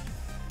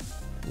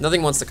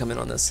 Nothing wants to come in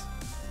on this.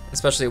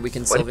 Especially a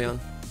weakened Sylveon.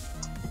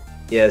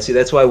 Yeah, see,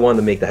 that's why I wanted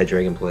to make the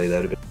Hydreigon play.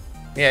 That would have been...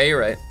 Yeah, you're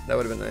right. That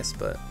would have been nice,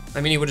 but...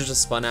 I mean, he would have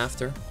just spun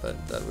after,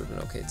 but that would have been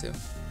okay, too.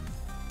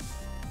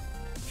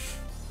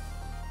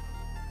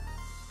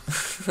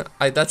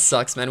 That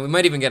sucks, man. We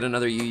might even get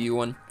another UU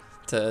one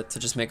to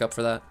just make up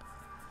for that.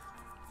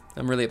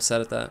 I'm really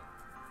upset at that.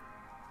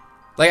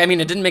 Like, I mean,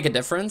 it didn't make a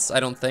difference, I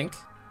don't think.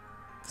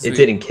 It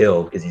didn't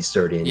kill because he's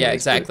sturdy. Yeah,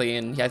 exactly,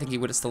 and I think he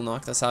would have still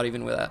knocked us out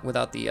even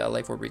without the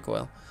Life Orb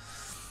recoil.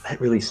 That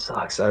really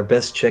sucks. Our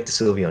best check to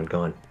Sylveon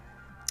gone.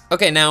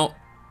 Okay, now,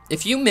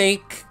 if you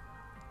make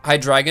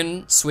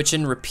Hydreigon switch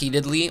in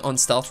repeatedly on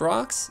Stealth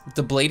Rocks,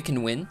 the Blade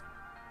can win.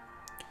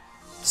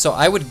 So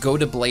I would go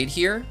to Blade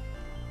here,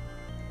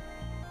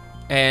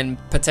 and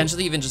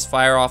potentially even just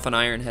fire off an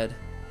Iron Head.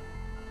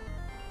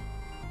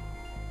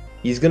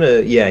 He's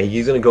gonna, yeah,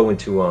 he's gonna go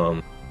into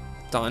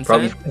Donphan?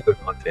 Probably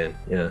Donphan,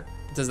 yeah.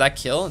 Does that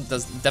kill? It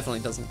definitely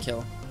doesn't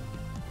kill.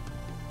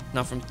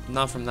 Not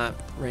from that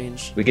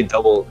range. We can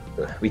double.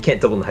 We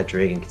can't double the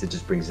Hydreigon because it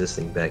just brings this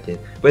thing back in.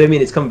 But I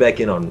mean, it's coming back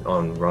in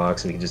on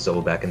rocks, and we can just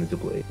double back into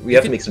Blade. We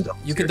have to make some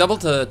doubles. You can double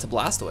to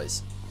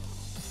Blastoise.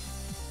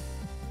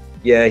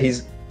 Yeah,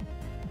 he's.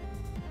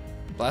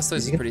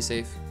 Blastoise is pretty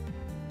safe.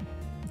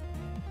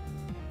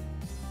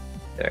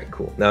 All right,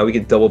 cool. Now we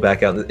can double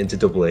back out into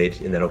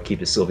Doublade, and that'll keep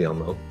his Sylveon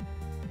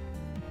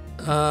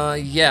low.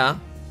 Yeah,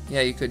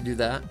 you could do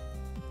that.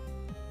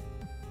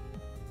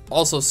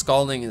 Also,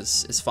 Scalding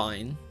is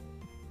fine.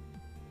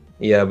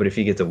 Yeah, but if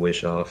he gets a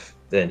Wish off,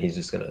 then he's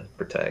just gonna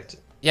protect.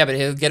 Yeah, but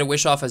he'll get a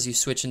Wish off as you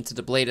switch into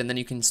the Blade, and then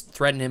you can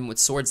threaten him with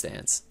Swords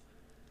Dance.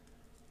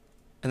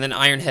 And then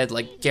Iron Head,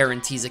 like,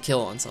 guarantees a kill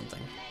on something.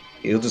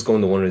 He'll just go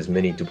into one of his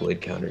mini Doublade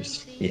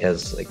counters. He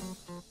has, like,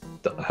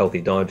 a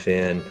healthy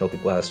Donphan, healthy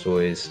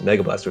Blastoise,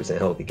 Mega Blastoise, and a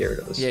healthy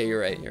Gyarados. Yeah, you're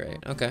right.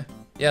 Okay.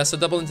 Yeah, so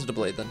double into the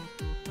Blade then.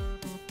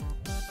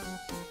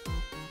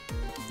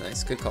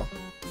 Nice, good call.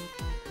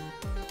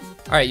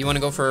 Alright, you want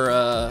to go for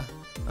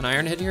an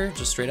Iron Head here,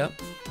 just straight up?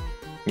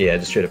 Yeah,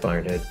 just straight up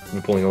Iron Head.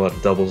 I'm pulling a lot of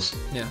doubles.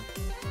 Yeah.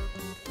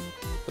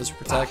 Goes for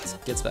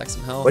Protect, gets back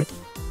some health. What?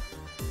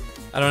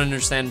 I don't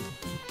understand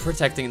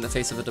protecting in the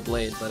face of a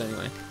Doublade, but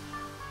anyway.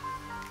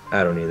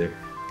 I don't either.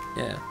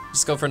 Yeah,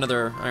 just go for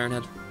another Iron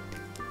Head.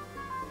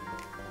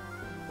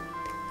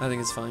 I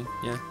think it's fine,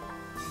 yeah.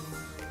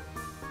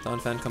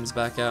 Donphan comes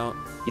back out.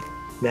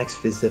 Max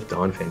Fizdef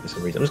Donphan for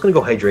some reason. I'm just gonna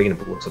go Hydreigon and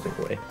blow something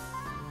away.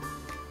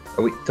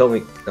 Are we? Tell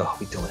me. Oh,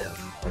 we don't have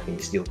fucking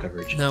steel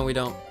coverage. No, we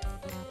don't.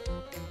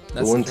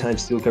 That's the one-time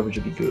steel coverage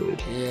would be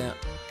good. Yeah.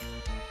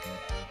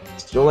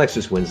 Snorlax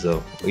just wins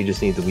though. We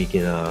just need to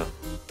weaken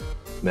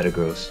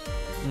Metagross.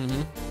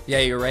 Yeah,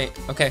 you're right.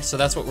 Okay, so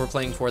that's what we're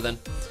playing for then.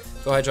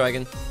 Go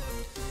Hydreigon.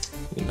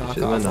 Knock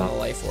off on a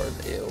Life Orb.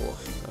 Ew.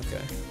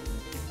 Okay.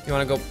 You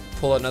want to go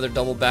pull another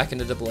double back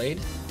into the Blade?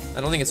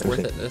 I don't think it's worth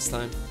it this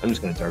time. I'm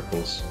just gonna Dark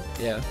Pulse.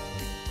 Yeah,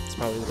 it's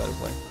probably the better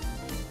play.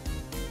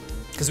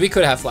 Because we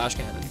could have Flash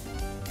Cannon.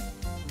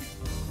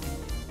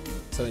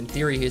 So in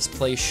theory, his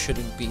play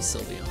shouldn't be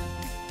Sylveon.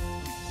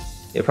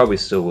 It probably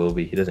still will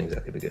be. He doesn't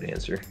exactly have a good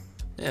answer.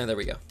 Yeah, there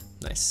we go.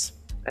 Nice.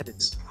 That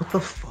is... What the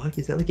fuck?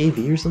 Is that like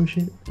AV or some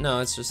shit? No,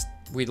 it's just...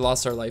 We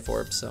lost our Life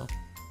Orb, so...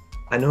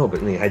 I know, but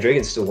I mean,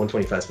 Hydreigon's still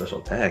 125 special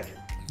attack.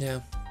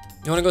 Yeah.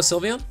 You want to go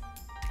Sylveon?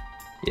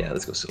 Yeah,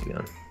 let's go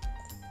Sylveon.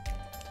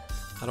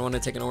 I don't want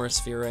to take an Aura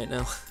Sphere right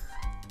now.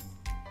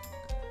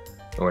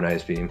 Or an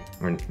Ice Beam.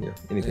 Or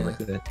anything like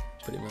that.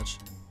 Pretty much.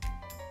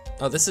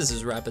 Oh, this is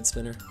his Rapid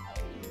Spinner.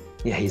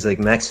 Yeah, he's like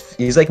Max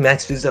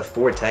Fizdef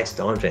 4 attacks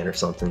Donphan or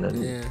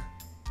something. Yeah.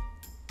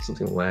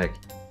 Something whack.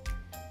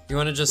 You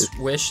want to just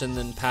Wish and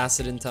then pass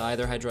it into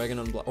either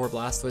Hydreigon or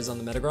Blastoise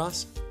on the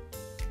Metagross?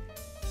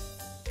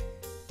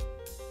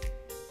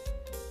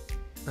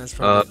 That's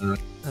probably...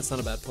 that's not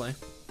a bad play.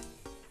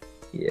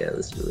 Yeah,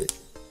 let's do it.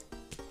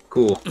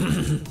 Cool.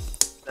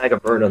 I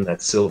got burn on that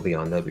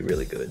Sylveon, that'd be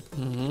really good.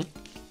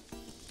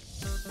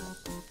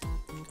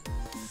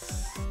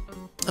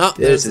 Oh,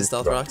 there's the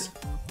Stealth Rocks.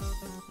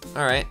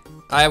 Alright,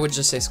 I would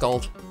just say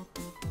Scald.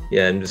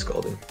 Yeah, I'm just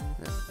Scalding.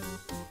 Yeah.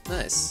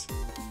 Nice.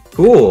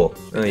 Cool!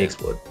 Oh, he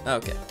explode.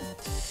 Okay.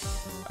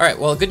 Alright,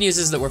 well, good news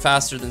is that we're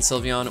faster than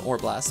Sylveon or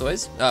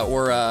Blastoise,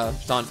 or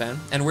Donphan.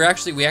 And we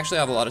actually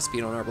have a lot of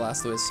speed on our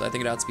Blastoise, so I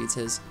think it outspeeds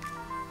his.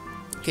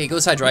 Okay, he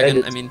goes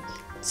Hydreigon. I mean,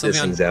 Sylveon...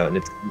 This thing's out, and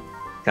it's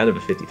kind of a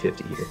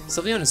 50-50 here.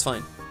 Sylveon is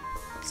fine.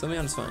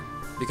 Sylveon is fine.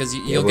 Because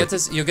you'll get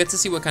to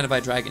see what kind of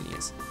Hydreigon he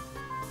is.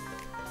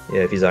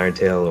 Yeah, if he's Iron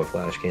Tail or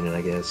Flash Cannon,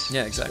 I guess.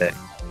 Yeah, exactly.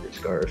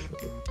 Scarf.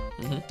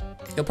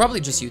 He'll probably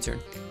just U-turn.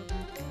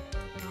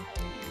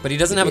 But he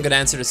doesn't have a good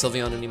answer to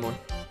Sylveon anymore.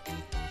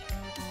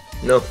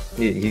 No,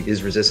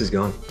 his resist is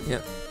gone.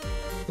 Yeah.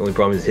 The only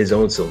problem is his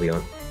own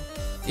Sylveon.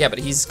 Yeah, but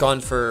he's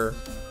gone for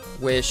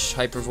Wish,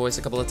 Hyper Voice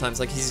a couple of times.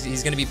 Like,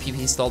 he's going to be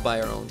PP stalled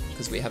by our own,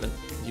 because we haven't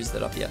used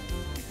it up yet.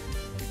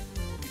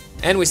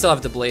 And we still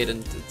have the Blade,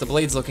 and the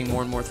Blade's looking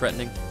more and more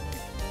threatening.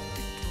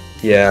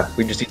 Yeah,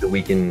 we just need to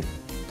weaken...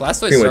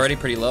 Blastoise is already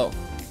pretty low.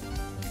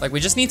 Like, we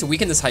just need to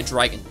weaken this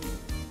Hydreigon.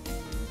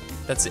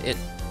 That's it.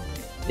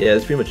 Yeah,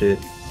 that's pretty much it.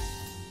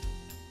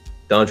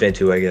 Donphan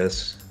too, I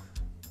guess.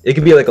 It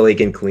could be like a late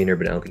game cleaner,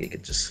 but I don't think it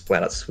could just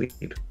flat out sweep.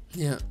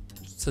 Yeah.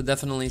 So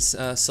definitely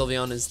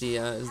Sylveon is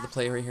the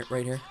play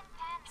right here,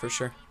 for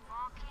sure.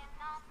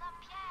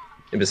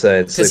 And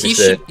besides, because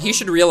like he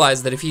should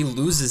realize that if he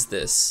loses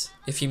this,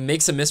 if he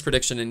makes a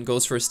misprediction and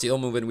goes for a Steel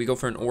move and we go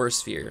for an Aura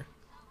Sphere,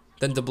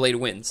 then the Blade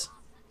wins.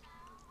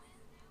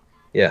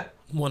 Yeah.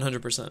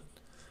 100%.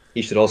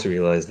 He should also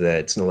realize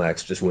that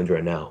Snorlax just wins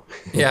right now.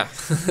 Yeah,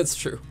 that's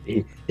true.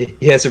 He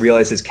has to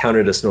realize his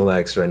counter to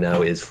Snorlax right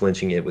now is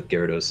flinching it with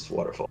Gyarados'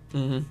 Waterfall.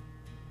 Mm-hmm.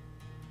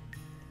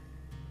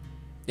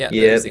 Yeah,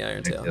 Yeah, there's the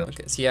Iron Tail.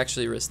 Okay, so he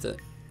actually risked it.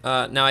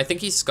 Now, I think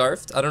he's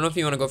Scarfed. I don't know if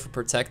you want to go for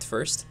Protect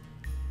first.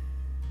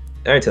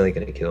 Iron Tail ain't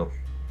gonna kill.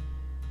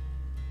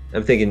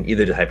 I'm thinking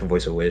either to Hyper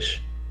Voice or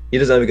Wish. He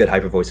doesn't have a good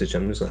Hyper Voice, so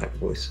I'm just gonna Hyper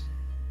Voice.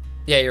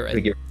 Yeah, you're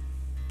right.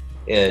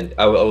 And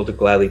I will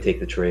gladly take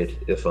the trade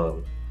if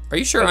Are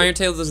you sure Iron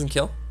Tail doesn't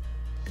kill?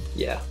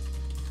 Yeah.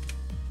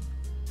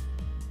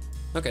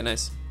 Okay,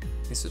 nice.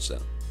 He switched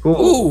out.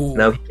 Cool. Ooh.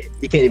 Now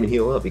he can't even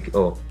heal up.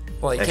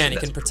 Well, he can. He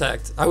can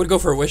protect. I would go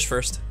for a Wish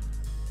first.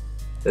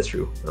 That's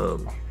true.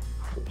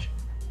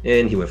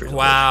 And he went for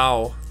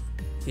wow.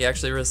 He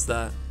actually risked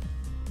that.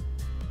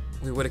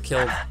 We would have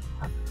killed.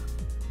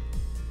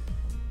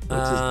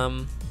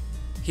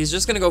 He's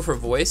just gonna go for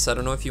Voice. I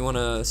don't know if you want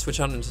to switch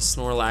out into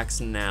Snorlax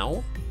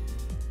now.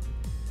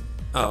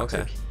 Oh,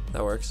 okay.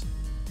 That works.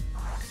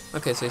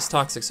 Okay, so he's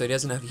Toxic, so he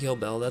doesn't have Heal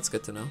Bell. That's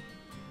good to know.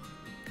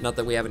 Not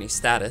that we have any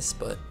status,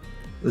 but...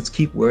 Let's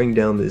keep wearing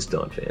down this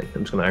Donphan.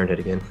 I'm just going to Iron Head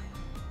again.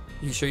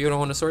 You sure you don't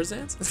want to Swords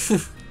Dance?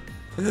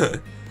 I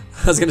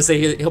was going to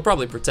say he'll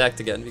probably Protect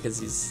again because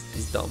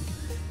he's dumb.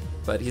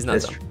 But he's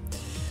not dumb.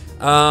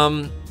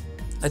 True.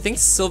 I think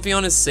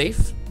Sylveon is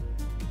safe.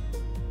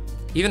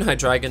 Even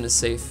Hydreigon is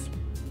safe.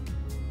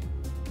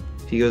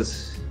 If he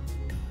goes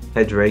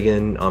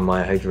Hydreigon on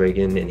my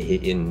Hydreigon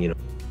and you know...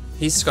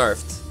 He's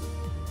Scarfed.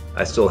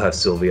 I still have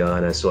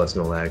Sylveon, I still have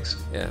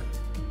Snorlax. Yeah.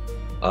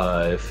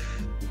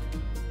 If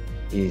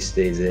he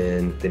stays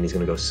in, then he's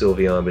gonna go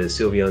Sylveon, but his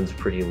Sylveon's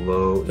pretty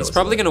low. He's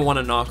probably gonna want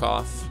to knock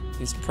off.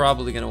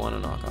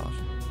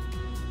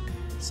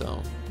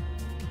 So,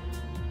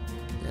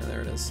 yeah,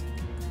 there it is.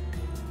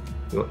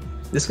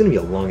 This is gonna be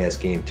a long ass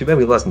game. Too bad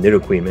we lost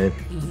Nidoqueen, man.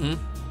 Mm-hmm.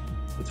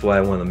 That's why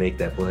I want to make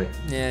that play.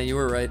 Yeah, you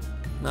were right.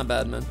 Not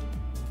bad, man.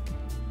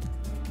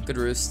 Good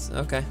roost.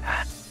 Okay.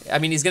 I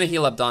mean, he's gonna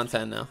heal up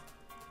Donphan now.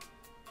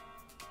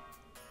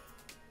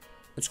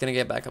 It's gonna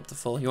get back up to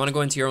full. You want to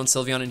go into your own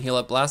Sylveon and heal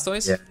up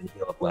Blastoise? Yeah,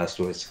 heal up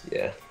Blastoise.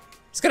 Yeah.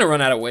 It's gonna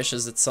run out of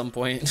wishes at some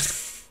point.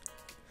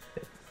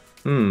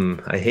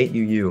 I hate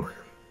you.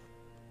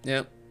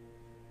 Yep.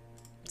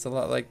 It's a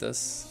lot like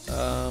this.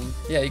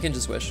 Yeah, you can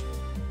just wish.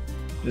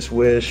 Just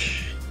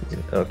wish.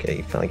 Okay,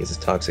 he finally gets his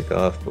Toxic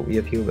off, but we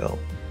have Heal Bell.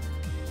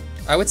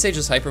 I would say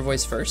just Hyper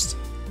Voice first.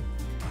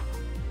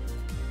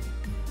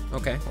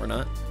 Okay, or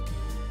not.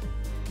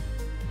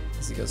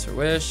 As he goes for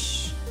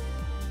wish.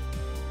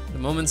 The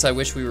moments I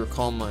wish we were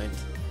Calm Mind.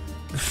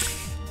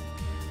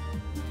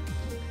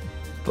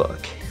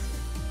 Fuck.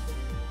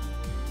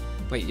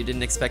 Wait, you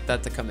didn't expect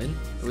that to come in?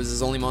 It was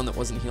his only mon that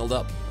wasn't healed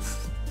up.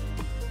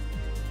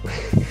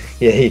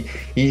 Yeah,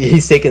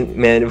 he's taken...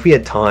 Man, if we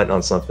had Taunt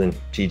on something,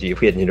 GG. If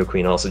we had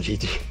Nidoqueen, also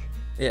GG.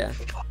 Yeah.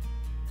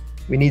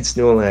 We need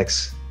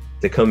Snorlax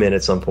to come in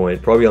at some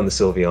point, probably on the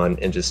Sylveon,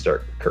 and just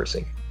start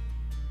cursing.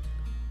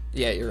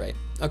 Yeah, you're right.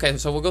 Okay,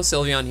 so we'll go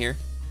Sylveon here.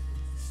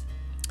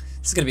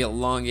 This is going to be a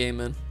long game,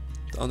 man.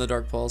 On the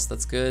Dark Pulse,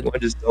 that's good. You want to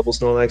just double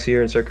Snorlax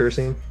here and start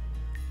cursing?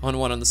 On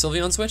what, on the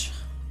Sylveon switch?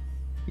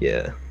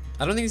 Yeah.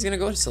 I don't think he's going to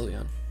go to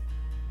Sylveon.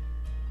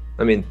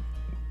 I mean,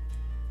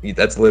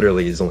 that's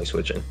literally his only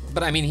switching.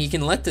 But I mean, he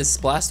can let this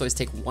Blastoise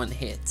take one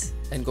hit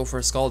and go for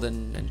a Scald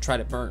and try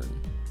to burn.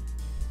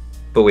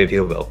 But we have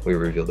Heal Bell. We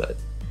revealed that.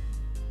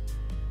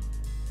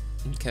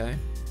 Okay.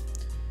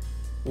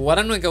 Why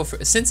don't I go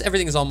for... Since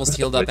everything is almost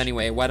healed up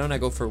anyway, why don't I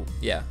go for...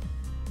 Yeah.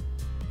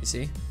 You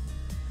see?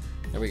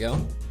 There we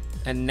go.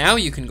 And now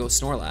you can go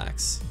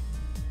Snorlax.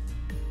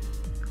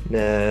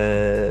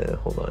 Nah,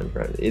 hold on.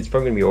 It's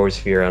probably going to be Aura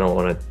Sphere. I don't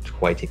want to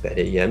quite take that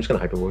hit. Yeah, I'm just going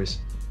to Hyper Voice.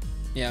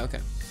 Yeah, okay.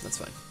 That's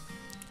fine.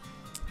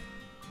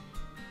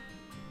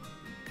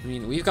 I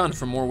mean, we've gone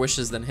for more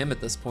wishes than him at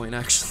this point,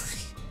 actually.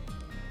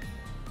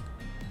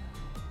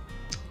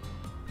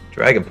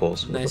 Dragon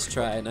Pulse. Nice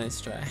try, nice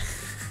try.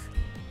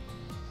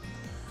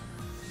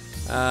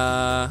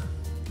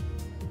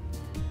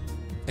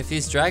 If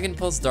he's Dragon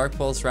Pulse, Dark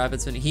Pulse,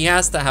 Rapid Spin, he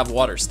has to have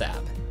Water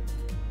Stab.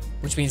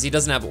 Which means he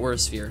doesn't have Aura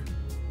Sphere.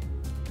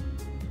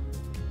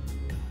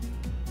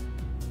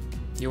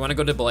 You want to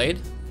go to Blade?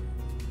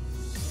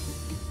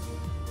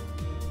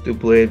 Do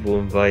Blade will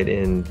invite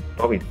in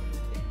probably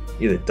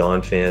either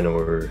Dawn Fan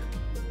or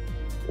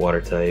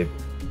Water type.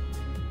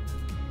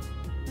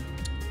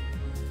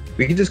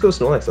 We could just go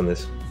Snorlax on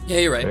this. Yeah,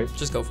 you're right.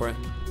 Just go for it.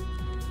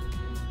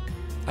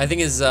 I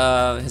think his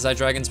Eye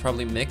Dragon's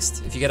probably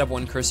mixed. If you get up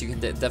one curse, you can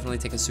definitely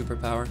take a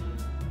superpower.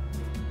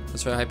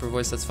 Let's try Hyper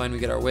Voice. That's fine. We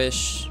get our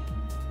wish.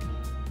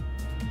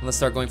 Let's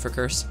start going for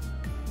curse.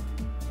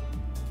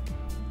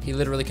 He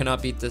literally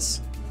cannot beat this.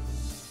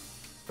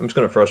 I'm just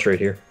gonna frustrate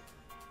here.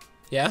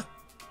 Yeah?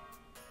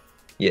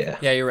 Yeah.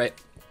 Yeah, you're right.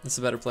 That's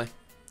a better play.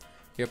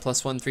 You're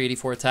 +1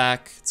 384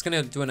 attack. It's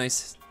gonna do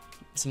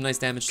some nice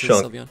damage to the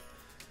Sylveon.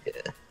 Yeah.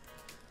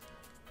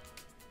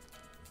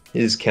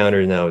 His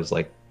counter now is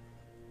like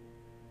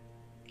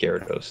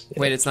Gyarados. Yeah.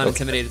 Wait, it's not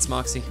Intimidate, it's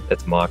Moxie.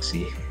 That's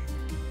Moxie.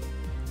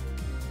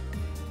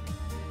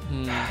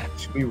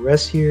 Should we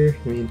rest here?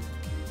 I mean,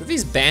 what if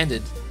he's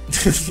banded?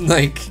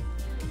 Like,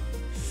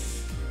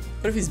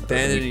 what if he's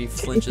banded and he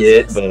flinches?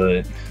 Yeah,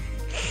 but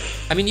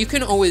I mean, you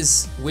can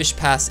always Wish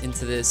Pass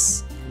into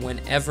this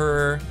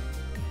whenever,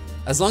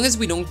 as long as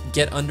we don't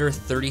get under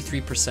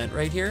 33%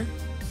 right here,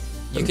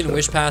 you can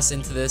Wish Pass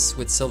into this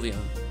with Sylveon.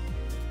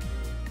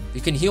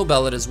 You can Heal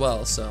Bell it as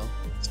well, so.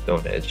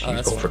 Stone Edge. Oh,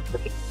 that's fine.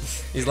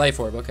 He's Life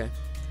Orb, okay.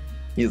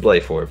 He's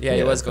Life Orb. Yeah,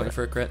 he was going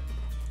for a crit.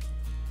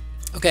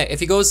 Okay, if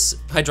he goes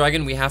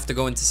Hydreigon, we have to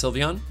go into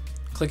Sylveon,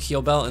 click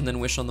Heal Bell, and then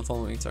Wish on the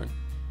following turn.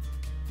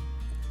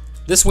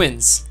 This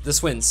wins.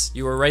 This wins.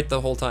 You were right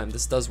the whole time.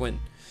 This does win.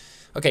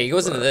 Okay, he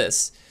goes into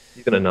this.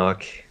 He's gonna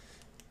knock.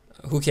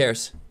 Who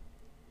cares?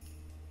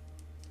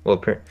 Well,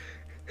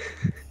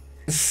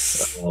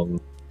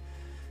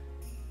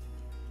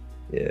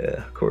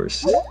 yeah, of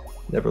course.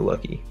 Never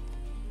lucky.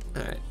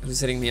 Alright, who's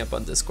hitting me up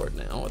on Discord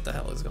now? What the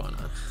hell is going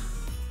on?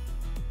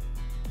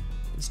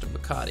 Mr.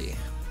 Makati.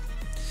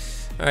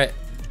 Alright,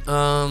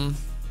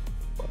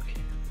 Fuck.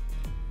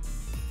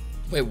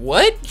 wait,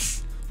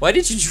 what? Why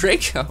did you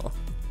Draco?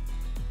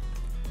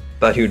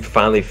 Thought he would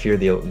finally fear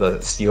the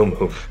steel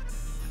move.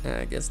 Yeah,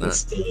 I guess not.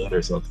 Stand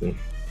or something.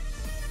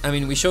 I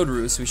mean, we showed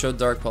Roost, we showed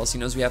Dark Pulse. He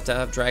knows we have to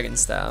have Dragon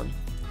Stab.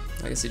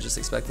 I guess he just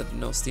expected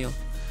no steel.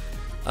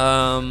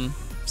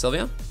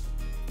 Sylveon?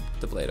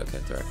 The Blade, okay,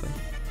 directly.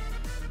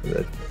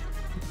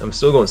 I'm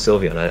still going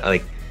Sylveon. I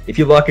like, if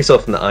you lock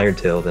yourself in the Iron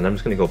Tail, then I'm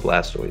just gonna go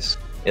Blastoise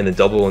and then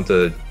double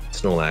into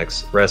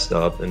Snorlax, rest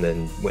up, and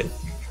then win.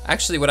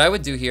 Actually, what I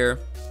would do here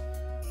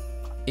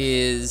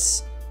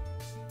is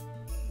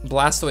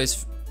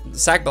Blastoise,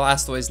 sack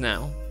Blastoise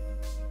now.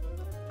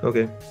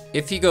 Okay.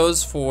 If he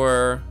goes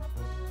for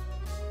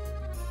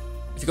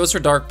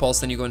Dark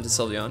Pulse, then you go into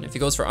Sylveon. If he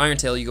goes for Iron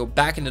Tail, you go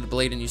back into the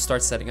Blade and you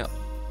start setting up.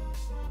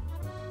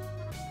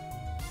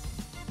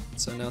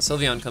 So now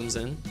Sylveon comes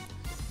in.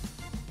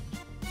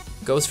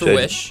 Goes for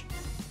Wish.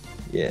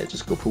 Yeah,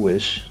 just go for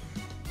Wish.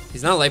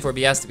 He's not Life Orb,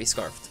 he has to be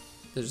Scarfed.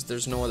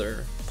 There's no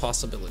other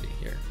possibility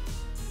here.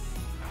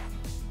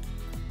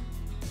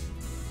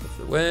 Go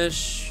for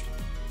Wish.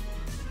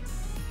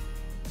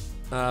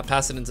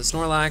 Pass it into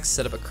Snorlax,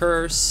 set up a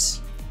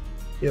Curse.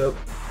 Yep.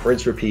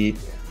 Rinse, repeat.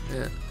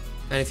 Yeah.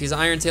 And if he's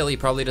Iron Tail, he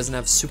probably doesn't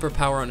have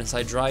superpower on his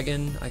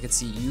Hydreigon. I could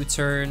see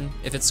U-turn.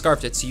 If it's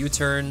Scarfed, it's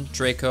U-turn,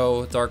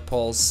 Draco, Dark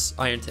Pulse,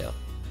 Iron Tail.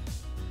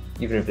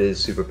 Even if it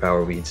is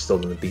superpower, we still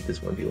gonna beat this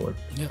 1v1.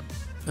 Yeah.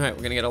 Alright,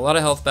 we're gonna get a lot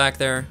of health back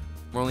there.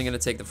 We're only gonna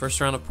take the first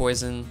round of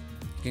poison.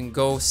 You can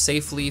go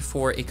safely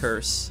for a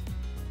curse.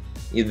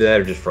 Either that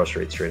or just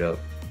frustrate straight up.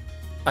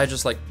 I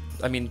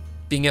mean,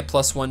 being at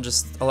 +1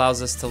 just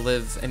allows us to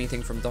live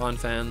anything from Dawn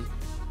Fan.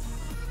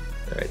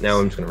 Alright, now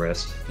I'm just gonna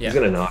rest. Yeah. He's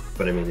gonna knock,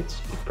 but I mean, it's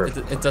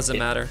perfect. It doesn't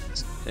matter.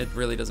 It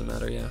really doesn't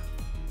matter, yeah.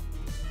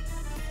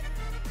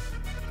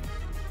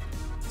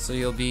 So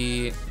you'll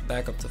be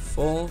back up to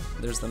full.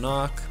 There's the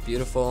knock.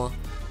 Beautiful.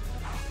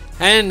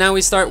 And now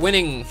we start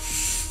winning.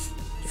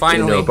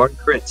 Finally. You know, Bart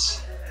crits.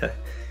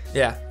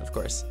 Yeah, of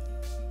course.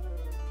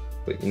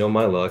 But you know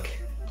my luck.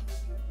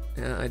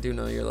 Yeah, I do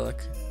know your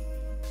luck.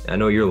 I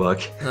know your luck.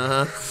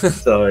 Uh-huh.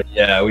 So,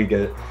 yeah, we get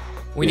it.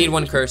 We need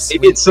one curse.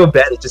 Maybe it's so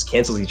bad it just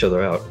cancels each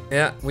other out.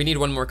 Yeah, we need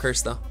one more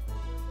curse, though.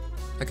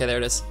 Okay, there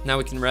it is. Now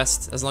we can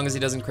rest. As long as he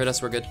doesn't crit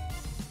us, we're good.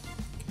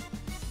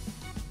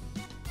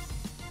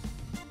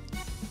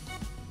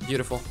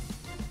 Beautiful.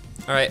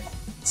 Alright,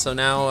 so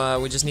now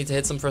we just need to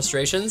hit some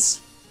frustrations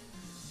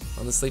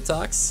on the Sleep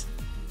Talks.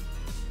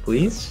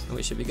 Please? And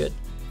we should be good.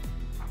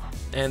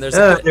 And there's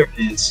a there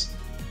it is.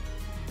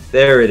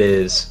 There it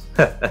is.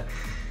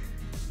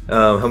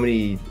 How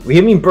many... We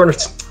haven't even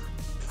burned...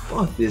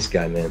 Fuck this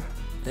guy, man.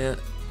 Yeah.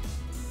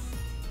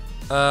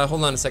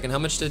 Hold on a second. How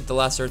much did the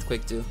last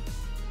Earthquake do?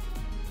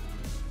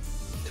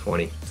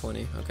 20.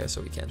 20. Okay,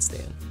 so we can't stay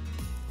in.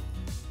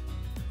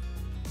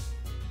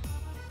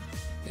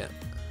 Yeah.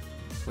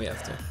 We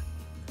have to.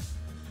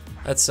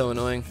 That's so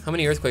annoying. How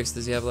many Earthquakes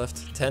does he have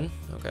left? 10?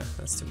 Okay,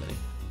 that's too many.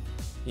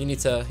 You need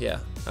to... Yeah,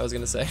 I was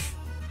gonna say.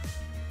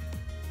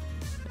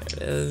 There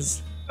it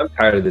is. I'm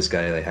tired of this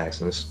guy that hacks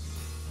this.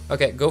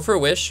 Okay, go for a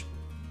Wish.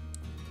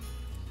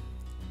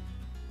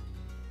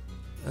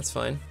 That's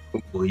fine.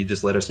 Will you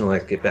just let us know I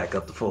get back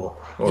up to full?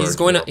 Or, He's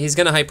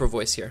gonna hyper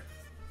voice here.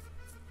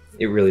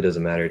 It really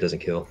doesn't matter. It doesn't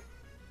kill.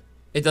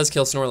 It does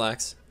kill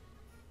Snorlax.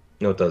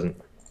 No, it doesn't.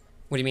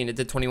 What do you mean? It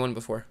did 21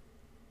 before.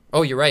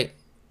 Oh, you're right.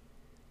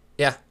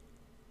 Yeah.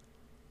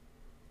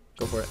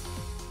 Go for it.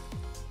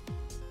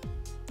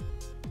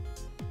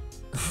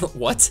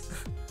 What?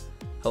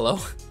 Hello?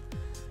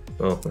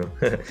 Oh,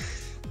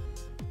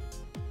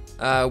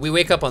 no. We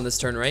wake up on this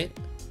turn, right?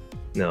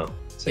 No.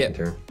 Second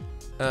turn.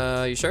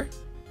 You sure?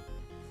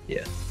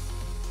 Yeah.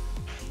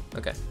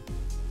 Okay.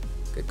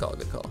 Good call,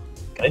 good call.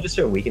 Can I just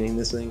start weakening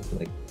this thing,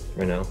 like,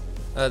 right now?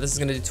 This is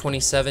gonna do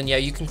 27. Yeah,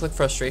 you can click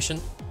Frustration.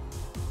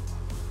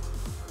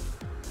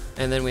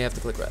 And then we have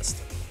to click Rest.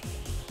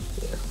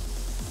 Yeah.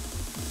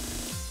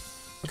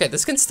 Okay,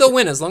 this can still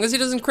win as long as he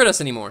doesn't crit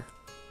us anymore.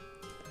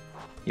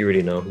 You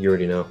already know. You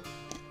already know.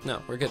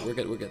 No, we're good, we're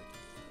good, we're good.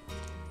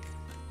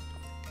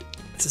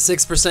 It's a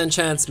 6%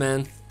 chance,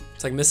 man.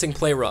 It's like missing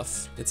Play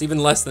Rough. It's even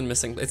less than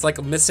missing. It's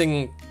like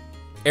missing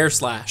Air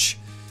Slash.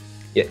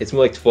 Yeah, it's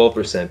more like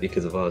 12%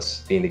 because of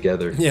us being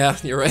together. Yeah,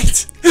 you're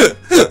right.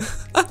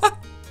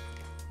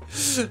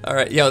 All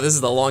right, yo, this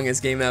is the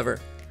longest game ever.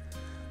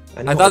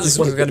 I thought this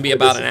was going to be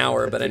about an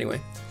hour, but anyway.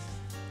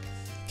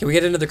 Can we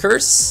get into the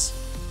curse?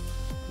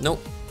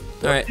 Nope.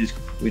 All right.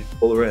 We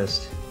pull the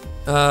rest.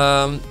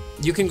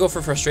 You can go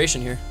for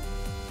Frustration here.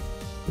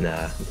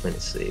 Nah, I'm playing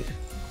it safe.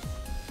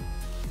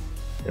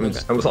 Okay.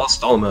 I'll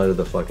stall him out of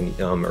the fucking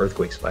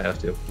earthquakes if I have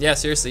to. Yeah,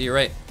 seriously, you're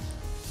right.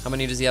 How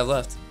many does he have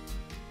left?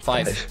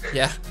 5.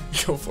 Yeah,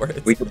 go for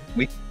it.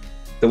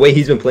 The way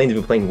he's been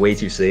playing way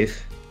too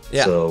safe.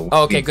 Yeah. So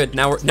oh, okay, good.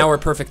 Now we're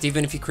perfect.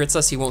 Even if he crits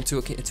us, he won't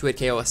two-hit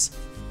KO us.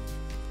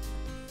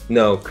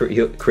 No,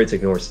 crits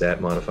ignore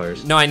stat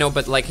modifiers. No, I know,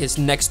 but like his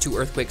next 2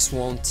 earthquakes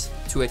won't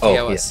two-hit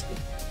KO us.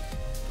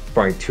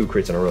 Firing 2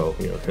 crits in a row,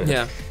 you know.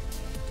 Yeah.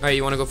 All right,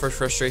 you want to go for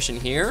Frustration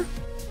here?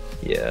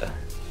 Yeah.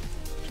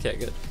 Okay,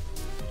 good.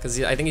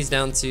 Because I think he's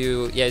down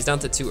to, yeah, he's down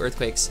to 2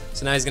 earthquakes.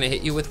 So now he's going to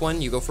hit you with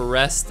 1, you go for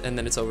Rest, and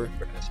then it's over.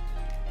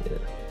 Yeah.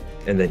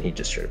 And then he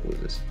just straight up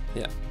loses.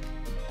 Yeah.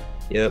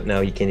 Yep,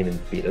 now he can't even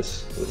beat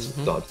us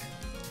with dogs.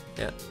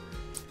 Yeah.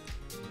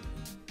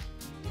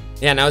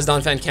 Yeah, now his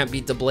Donphan can't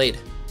beat the Blade.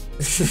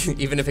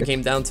 Even if it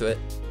came down to it.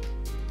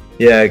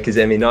 Yeah, because,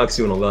 I mean, Nock's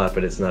doing a lot,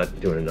 but it's not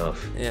doing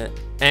enough. Yeah.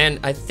 And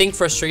I think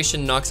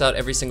Frustration knocks out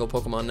every single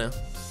Pokemon now.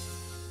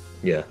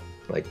 Yeah,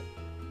 like,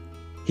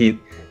 he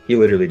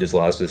literally just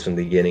lost us from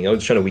the beginning. I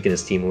was trying to weaken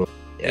his team a little.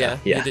 Yeah.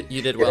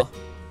 You did well.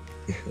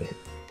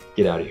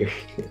 Get out of here.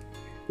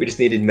 We just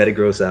needed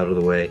Metagross out of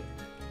the way.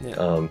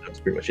 Yeah. That's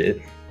pretty much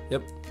it.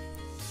 Yep.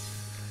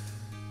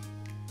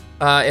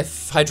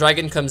 If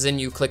Hydreigon comes in,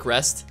 you click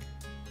Rest.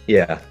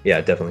 Yeah,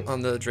 definitely.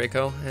 On the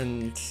Draco,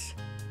 and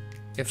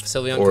if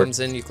Sylveon comes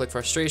in, you click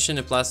Frustration.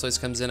 If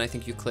Blastoise comes in, I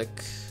think you click...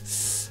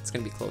 It's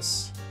gonna be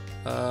close.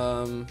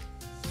 I'm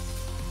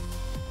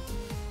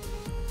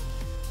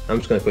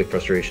just gonna click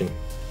Frustration.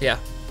 Yeah,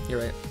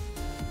 you're right.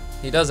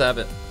 He does have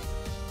it.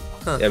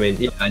 Huh. I mean,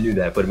 yeah, I knew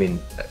that, but I mean,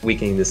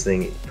 weakening this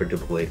thing for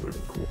Double Blade would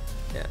have been cool.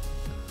 Yeah.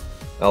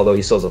 Although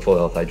he still has a full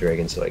health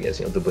Hydreigon, so I guess,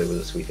 you know, Double Blade was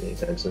a sweep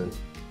anytime soon.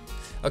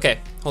 Okay,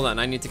 hold on.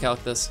 I need to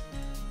calc this.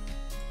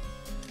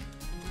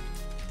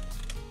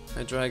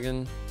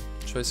 Hydreigon,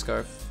 Choice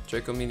Scarf,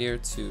 Draco Meteor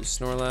to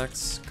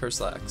Snorlax,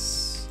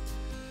 Curselax.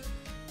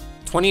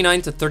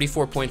 29 to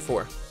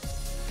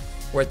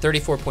 34.4. We're at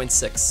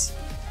 34.6.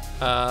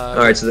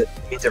 Alright, so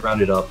that means I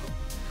rounded up.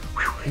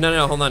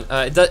 No, hold on.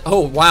 It does, oh,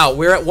 wow.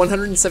 We're at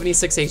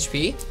 176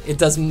 HP. It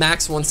does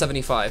max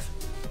 175.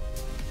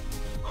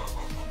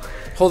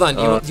 Hold on.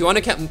 Do you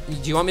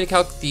want me to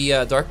calc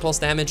the Dark Pulse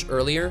damage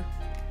earlier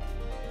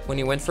when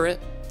he went for it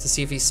to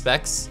see if he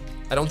specs?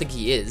 I don't think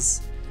he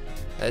is.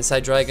 His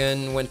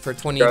Hydreigon went for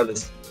 22%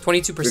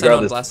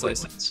 on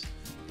Blastoise.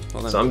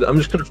 So I'm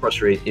just gonna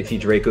frustrate. If he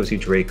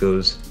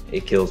Dracos,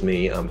 it kills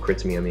me,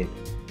 crits me, I mean.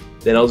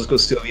 Then I'll just go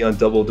Sylveon,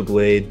 double the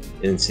Blade,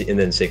 and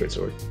then Sacred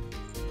Sword.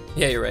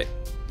 Yeah, you're right.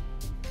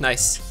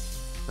 Nice.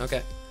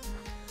 Okay.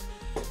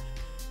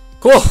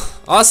 Cool.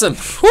 Awesome.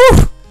 Whew.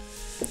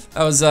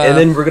 That was. And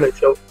then we're gonna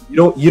show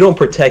you don't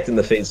protect in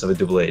the face of a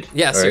Doublade.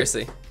 Yeah,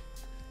 seriously.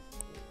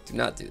 Do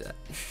not do that.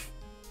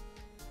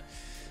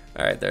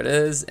 All right, there it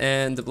is,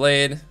 and the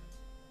Blade.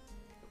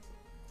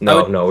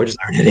 No, we're just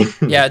hard hitting.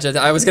 Yeah,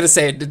 I was gonna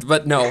say,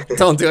 but no,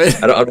 don't do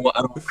it. I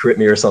don't crit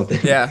me or something.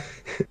 Yeah,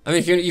 I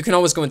mean, you can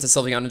always go into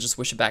Sylveon and just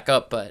wish it back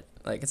up, but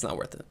like, it's not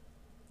worth it.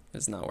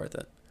 It's not worth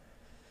it.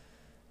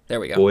 There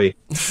we go. Boy,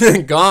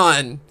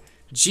 gone.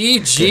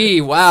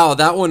 GG. Wow,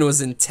 that one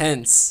was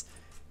intense.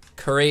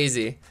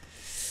 Crazy.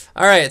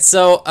 All right,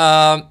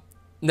 so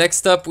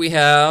next up we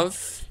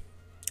have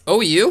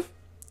OU.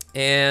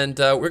 And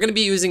we're going to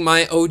be using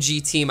my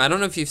OG team. I don't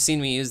know if you've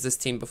seen me use this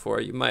team before.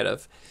 You might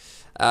have.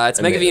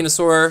 It's Mega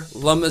Venusaur,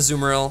 Lum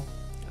Azumarill,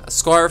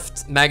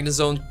 Scarfed,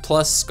 Magnezone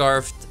plus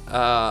Scarfed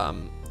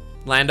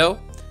Lando,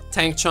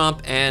 Tank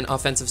Chomp, and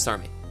Offensive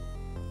Starmie.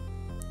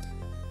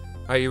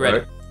 Are you ready?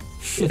 All right.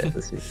 Yeah,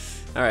 let's see.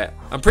 All right.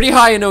 I'm pretty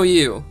high in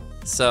OU.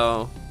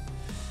 So,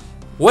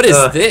 what is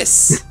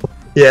this?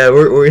 Yeah,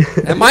 we're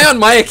Am I on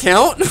my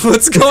account?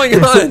 What's going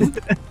on?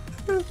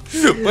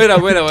 Wait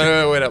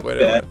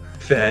up.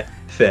 Fat.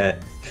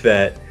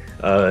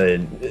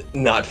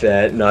 Not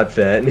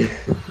fat.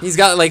 He's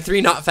got like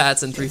 3 not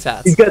fats and 3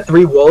 fats. He's got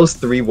 3 walls,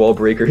 3 wall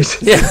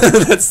breakers. Yeah,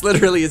 that's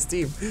literally his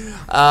team.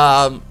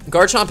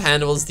 Garchomp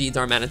handles the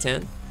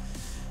Darmanitan.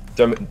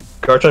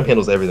 Garchomp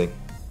handles everything.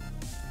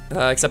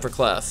 Except for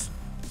Clef.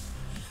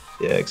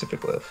 Yeah, except for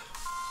Clef.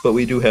 But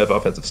we do have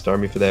offensive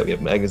Starmie for that. We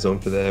have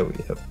Magnezone for that.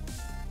 We have.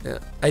 Yeah,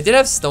 I did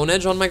have Stone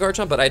Edge on my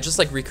Garchomp, but I just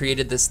like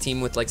recreated this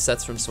team with like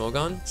sets from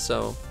Smogon,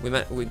 so we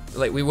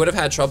would have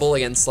had trouble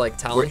against like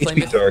Talonflame.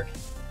 We're HP Dark.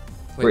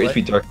 Wait, we're what?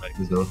 HP Dark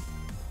Magnezone.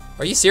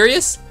 Are you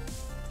serious?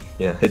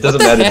 Yeah, it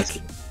doesn't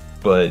matter,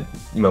 but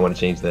you might want to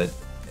change that.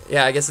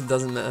 Yeah, I guess it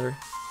doesn't matter.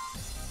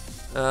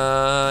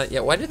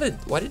 Yeah, why did it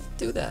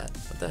do that?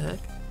 What the heck?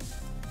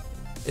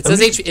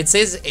 It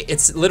says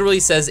it literally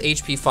says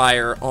HP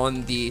Fire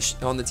on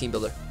the team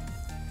builder.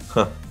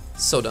 Huh.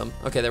 So dumb.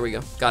 Okay, there we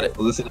go. Got it.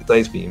 Well, this is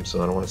Ice Beam,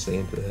 so I don't want to say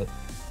into that.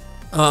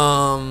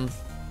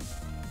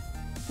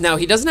 Now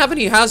he doesn't have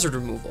any hazard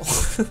removal.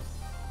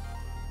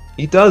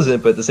 He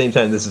doesn't, but at the same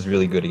time, this is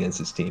really good against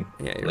his team.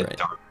 Yeah, you're like right.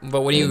 Dark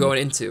But what are you going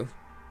into?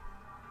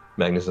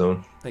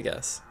 Magnezone. I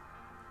guess.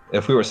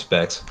 If we were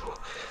Specs.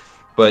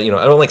 But, you know,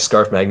 I don't like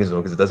Scarf Magnezone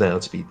because it doesn't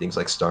outspeed things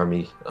like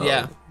Starmie.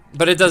 Yeah,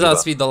 but it does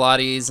outspeed the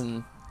Lotties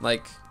and,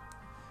 like,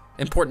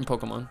 important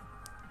Pokemon.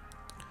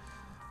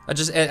 It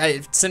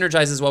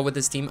synergizes well with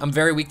this team. I'm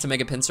very weak to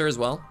Mega Pinsir as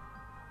well.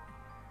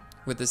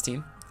 With this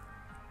team.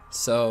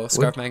 So,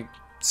 Scarf Mag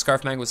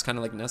was kind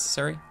of, like,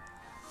 necessary.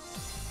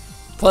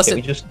 Plus Can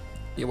we just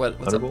what's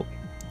Thunderbolt?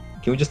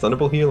 Can we just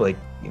Thunderbolt here? Like,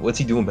 what's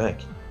he doing back?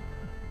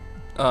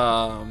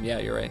 Yeah,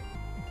 you're right.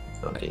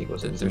 Okay, he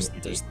goes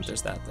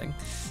there's that thing.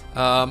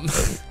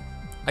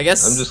 I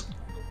guess I'm just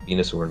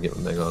Venusaur and get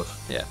my Mega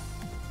off. Yeah.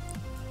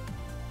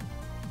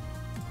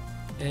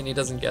 And he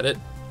doesn't get it.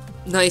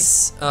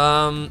 Nice.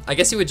 I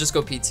guess he would just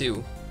go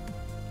P2.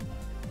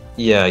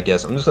 Yeah, I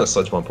guess. I'm just gonna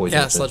Sludge Bomb poison.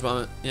 Yeah, Sludge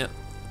Bomb it. Yeah,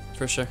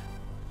 for sure.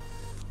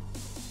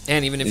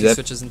 And even if he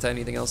switches into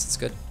anything else, it's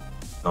good.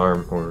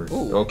 Arm or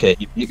okay,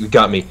 he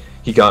got me.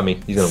 He got me.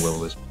 He's gonna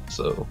Will-O-Wisp.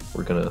 So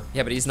we're gonna.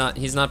 Yeah, but he's not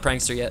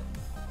Prankster yet.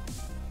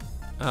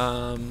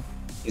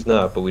 He's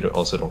not, but we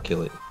also don't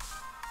kill it.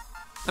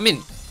 I mean,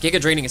 Giga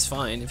Draining is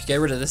fine. If you get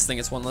rid of this thing,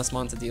 it's 1 less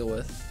mon to deal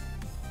with.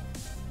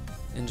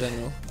 In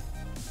general.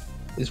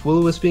 Is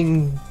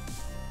Will-O-Wisping?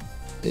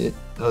 It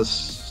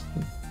does.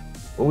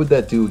 What would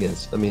that do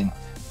against? I mean,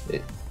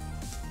 it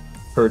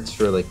hurts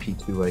for like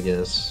P2, I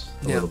guess.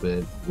 A little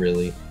bit,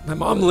 really. My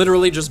mom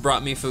literally just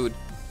brought me food.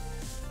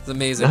 It's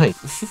amazing.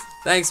 Nice.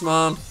 Thanks,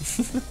 Mom.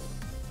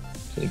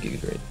 Giga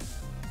Drain.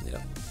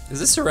 Yeah. Is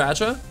this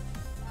Sriracha?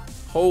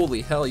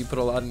 Holy hell, you put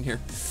a lot in here.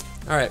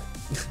 Alright.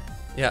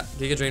 Yeah,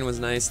 Giga Drain was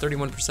nice.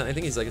 31%. I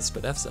think he's like a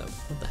spit F sub.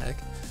 What the heck?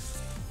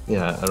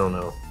 Yeah, I don't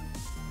know.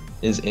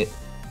 Is it?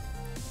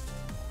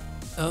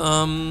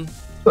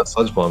 Got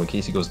Sludge Bomb in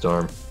case he goes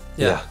Darm.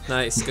 Yeah.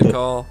 Nice. Good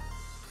call.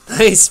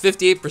 Nice.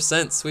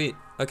 58%. Sweet.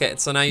 Okay,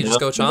 so now you just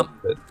go Chomp?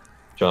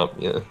 Chomp,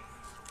 yeah.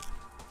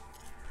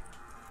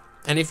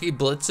 And if he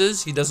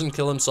blitzes, he doesn't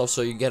kill himself,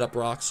 so you get up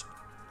rocks.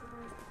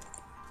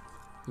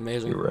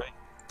 Amazing. You're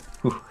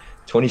right.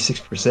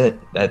 26%.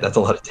 That's a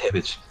lot of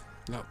damage.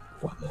 No.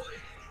 Wow.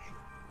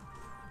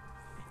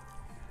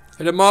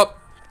 Hit him up.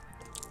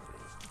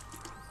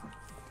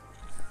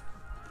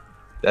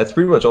 That's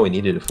pretty much all we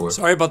needed it for.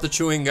 Sorry about the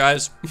chewing,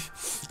 guys.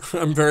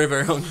 I'm very,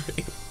 very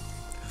hungry.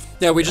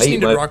 Yeah, we just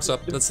needed rocks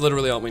up. That's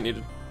literally all we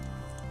needed.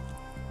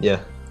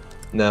 Yeah.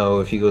 Now,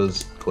 if he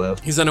goes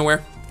Clef. He's unaware.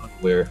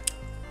 Where?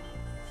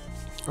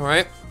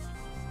 Alright.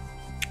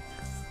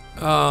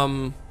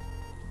 Go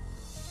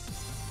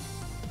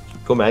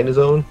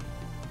Magnezone.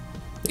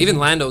 Even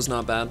Lando's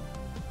not bad.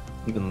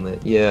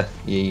 Yeah.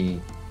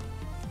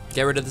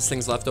 Get rid of this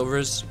thing's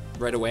leftovers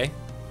right away.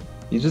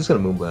 He's just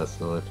gonna Moonblast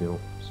though, I feel.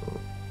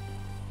 So.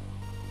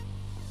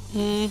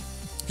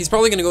 He's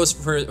probably gonna go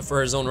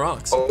for his own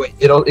rocks. Oh wait,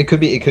 it could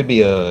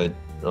be a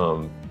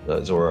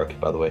Zoroark,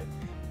 by the way.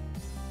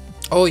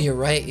 Oh, you're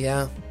right.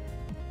 Yeah.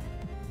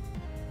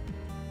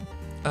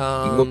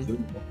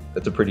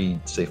 That's a pretty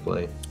safe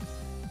play.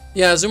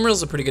 Yeah,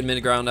 Azumarill's a pretty good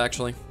mid ground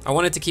actually. I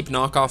wanted to keep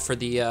knockoff for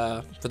the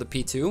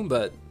P2,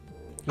 but.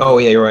 Oh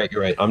yeah, you're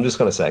right. I'm just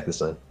gonna sack this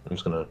then. I'm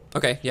just gonna.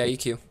 Okay, yeah,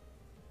 EQ.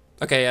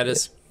 Okay, yeah, it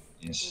is.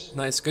 Yes.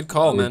 Nice, good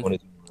call, man.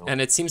 And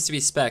it seems to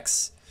be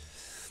Specs.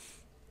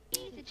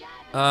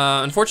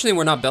 Unfortunately,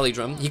 we're not Belly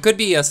Drum. He could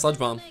be a Sludge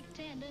Bomb.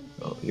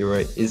 Oh, you're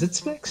right. Is it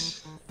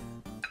Specs?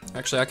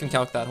 Actually, I can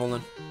calc that. Hold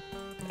on.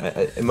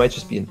 It might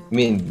just be. I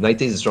mean, Night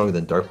Days is stronger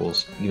than Dark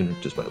Pulse, even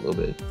just by a little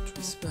bit.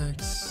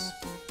 Specs.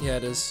 Yeah,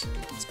 it is.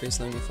 It's base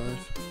 95.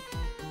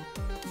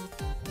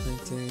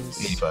 Night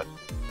Days. 85.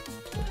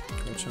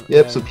 Yep,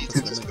 yeah, so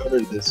P2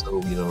 discovered this,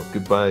 so, you know,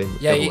 goodbye.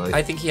 Yeah,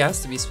 I think he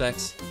has to be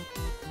Specs.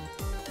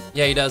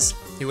 Yeah, he does.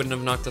 He wouldn't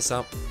have knocked us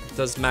out. He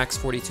does max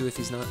 42 if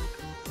he's not.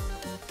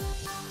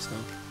 So.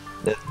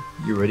 Yeah,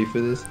 you ready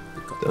for this?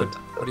 What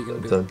are you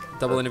going to do?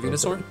 Double in a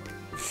Venusaur?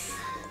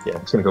 Yeah,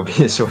 I'm just going to go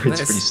Venusaur.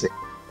 It's pretty sick.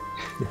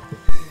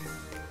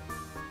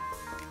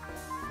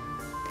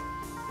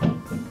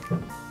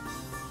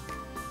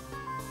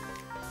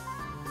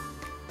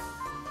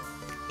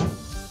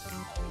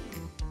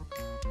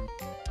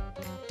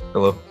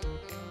 Hello.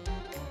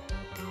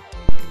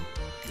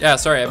 Yeah,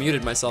 sorry, I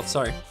muted myself.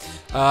 Sorry.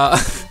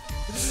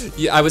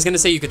 Yeah, I was gonna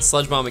say you could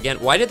sludge bomb again.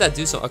 Why did that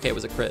do so? Okay, it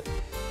was a crit.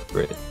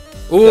 Right.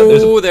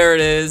 Ooh, there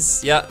it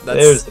is. Yeah,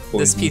 There's that's the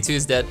this poison. P2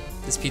 is dead.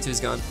 This P2 is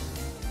gone.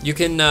 You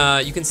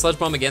can sludge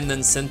bomb again, then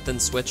synth, then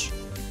switch.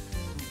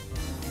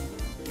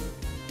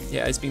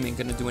 Yeah, Ice Beam ain't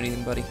gonna do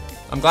anything, buddy.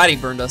 I'm glad he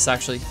burned us.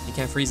 Actually, he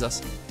can't freeze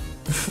us.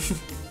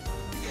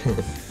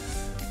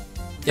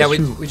 Yeah,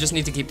 we just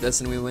need to keep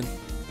this and we win.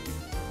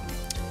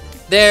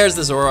 There's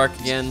the Zoroark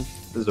again.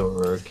 The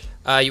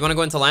Zoroark. You want to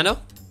go into Lando?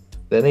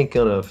 That ain't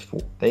gonna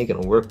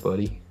work,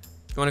 buddy.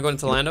 You want to go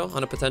into Lando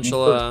on a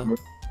potential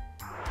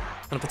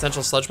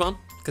sludge bomb?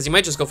 Because you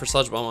might just go for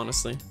sludge bomb,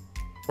 honestly,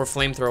 or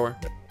flamethrower.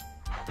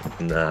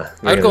 Nah.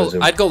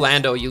 I'd go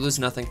Lando. You lose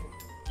nothing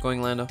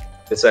going Lando.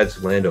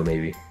 Besides Lando,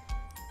 maybe.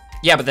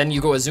 Yeah, but then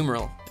you go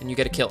Azumarill and you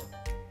get a kill.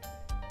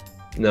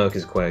 No,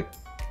 because Quag.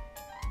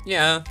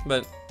 Yeah,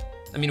 but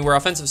I mean we're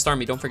offensive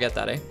Starmie. Don't forget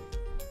that, eh?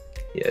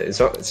 Yeah,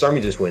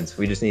 Starmie just wins.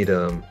 We just need We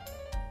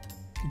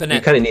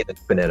Banette. kind of need the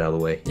Banette out of the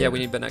way. Yeah, we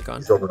need Banette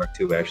gone. Zoroark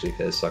too, actually,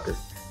 for his sucker.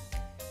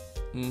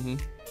 Mm-hmm.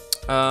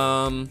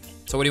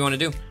 So what do you want to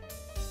do?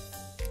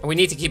 We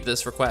need to keep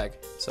this for Quag.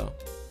 So.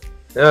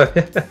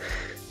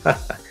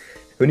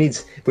 Who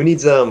needs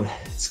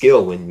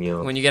skill when you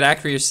know? When you get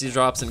accuracy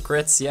drops and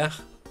crits, yeah,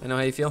 I know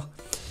how you feel.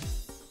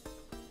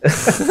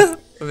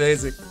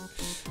 Amazing.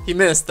 He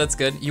missed. That's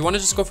good. You want to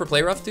just go for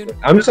play rough, dude?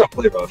 I'm just gonna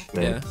play rough,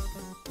 man. Yeah.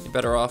 You're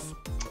better off.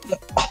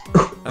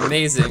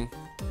 Amazing.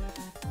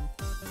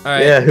 All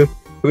right. Yeah.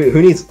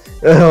 Who needs?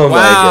 Oh my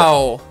god. Wow.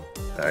 All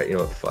right. You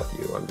know what? Fuck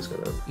you. I'm just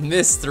gonna.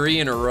 Miss 3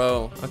 in a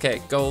row.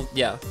 Okay, go.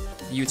 Yeah.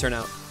 You turn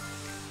out.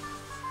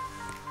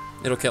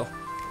 It'll kill.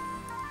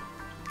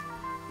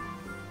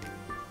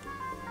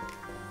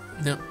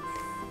 No.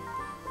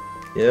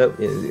 Yep.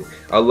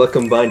 Our luck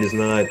combined is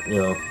not,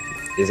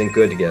 isn't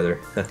good together.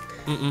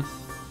 Mm-mm.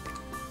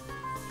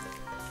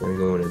 We're gonna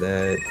go into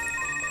that.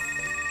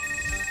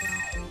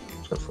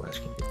 A flash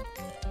kick.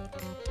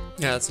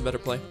 Yeah, that's a better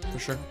play, for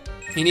sure.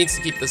 He needs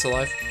to keep this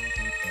alive.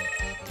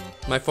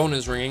 My phone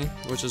is ringing,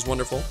 which is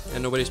wonderful,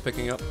 and nobody's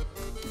picking up.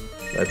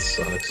 That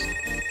sucks.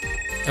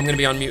 I'm gonna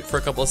be on mute for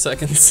a couple of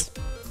seconds.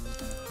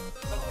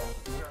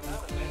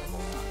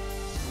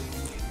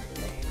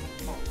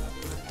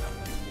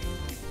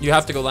 You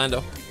have to go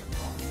Lando.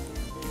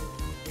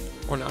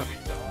 Or not.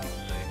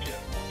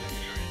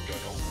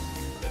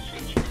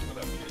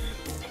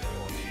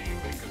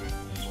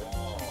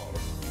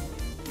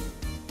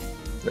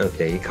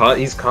 Okay,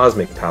 he's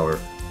cosmic power.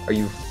 Are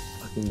you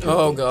fucking joking?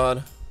 Oh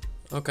god.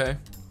 Okay.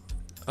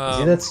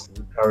 See that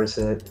power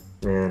set?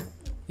 Man.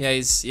 Yeah,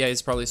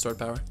 he's probably stored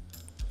power.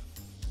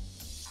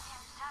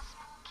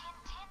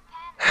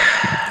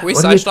 Can we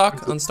side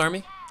stock on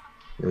Starmie?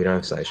 We don't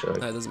have side shot.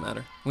 No, it doesn't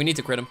matter. We need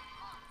to crit him.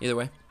 Either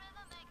way.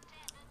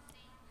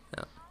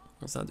 No,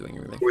 it's not doing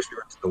anything. Of course,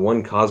 you're the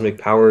one cosmic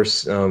power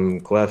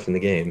clef in the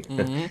game.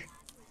 Mm-hmm.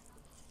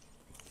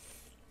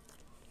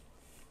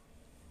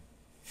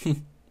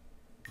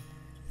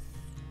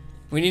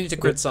 We need to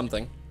crit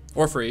something.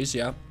 Or freeze,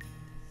 yeah.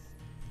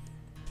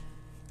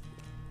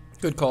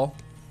 Good call.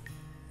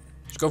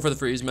 Just go for the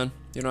freeze, man.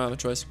 You don't have a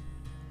choice.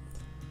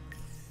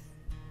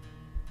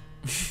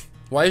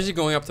 Why is he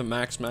going up to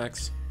max? That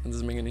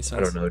doesn't make any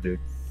sense. I don't know, dude.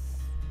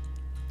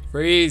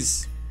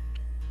 Freeze!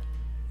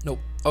 Nope.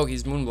 Oh,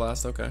 he's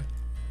Moonblast, okay.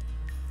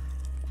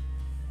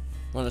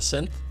 Want a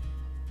synth?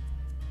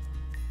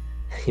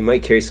 He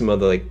might carry some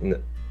other, like...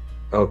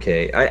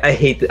 Okay, I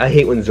hate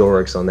when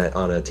Zoroark's on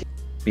a team.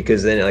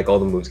 Because then, like, all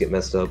the moves get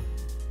messed up.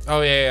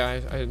 Oh,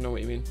 yeah, I know what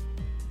you mean.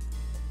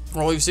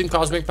 Well, we've seen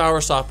Cosmic Power,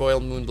 Soft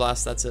Boil,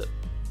 Moonblast, that's it.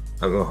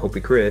 I'm gonna hope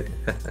he crit.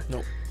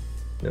 Nope.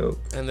 Nope.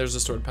 And there's the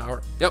Stored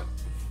Power. Yep.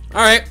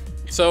 Alright,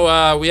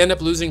 so we end up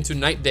losing to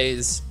Night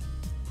Days.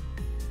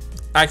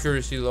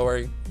 Accuracy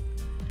lowering.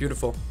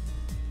 Beautiful.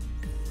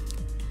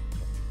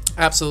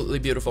 Absolutely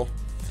beautiful.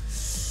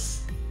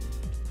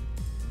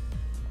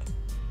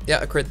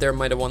 Yeah, a crit there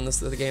might have won this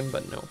the game,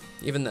 but no.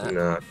 Even that.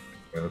 Nah.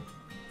 No.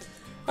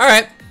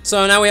 Alright,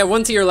 so now we have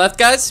 1 tier left,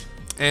 guys.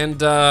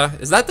 And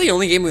is that the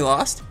only game we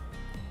lost?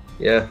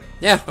 Yeah.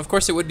 Yeah, of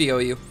course it would be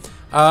OU.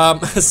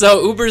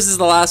 So Ubers is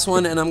the last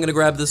one, and I'm going to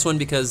grab this one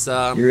because...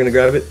 You're going to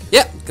grab it?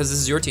 Yeah, because this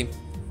is your team.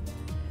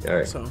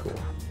 Alright, So. cool.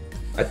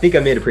 I think I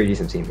made a pretty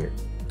decent team here.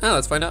 Oh,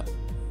 let's find out.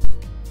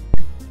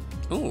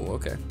 Oh,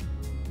 okay.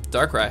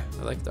 Darkrai.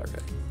 I like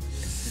Darkrai.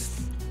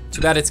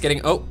 Too bad it's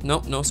getting... Oh,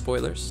 no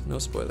spoilers. No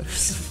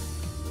spoilers.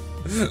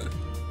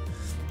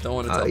 Don't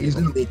want to tell He's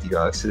people. going to need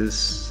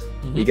Deoxys.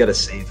 You got to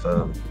save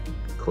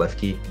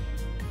Klefki.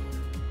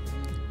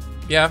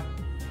 Yeah,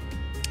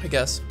 I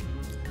guess.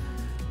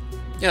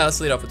 Yeah,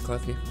 let's lead off with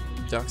Klefki.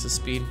 Deoxys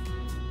speed.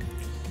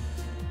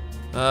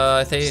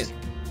 I think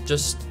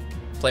just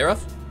play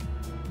rough.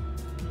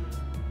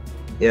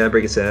 Yeah,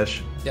 Break a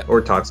Sash. Yeah. Or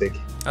Toxic.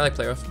 I like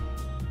play rough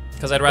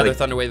because I'd rather Like-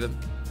 Thunder Wave him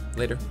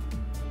later.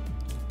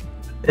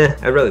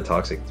 I'd rather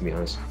Toxic, to be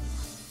honest.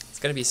 It's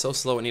gonna be so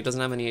slow, and he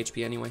doesn't have any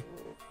HP anyway.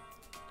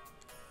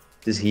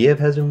 Does he have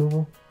hazard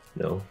removal?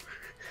 No.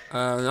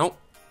 Nope.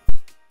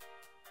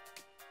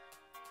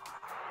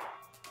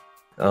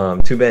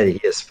 Too bad he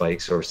has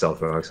spikes or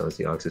stealth rocks on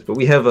the Oxys, but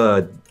we have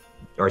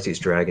Arceus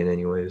Dragon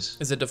anyways.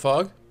 Is it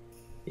defog?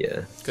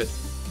 Yeah. Good.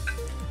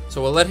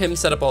 So we'll let him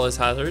set up all his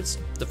hazards,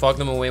 defog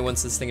them away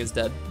once this thing is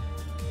dead.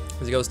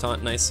 Because he goes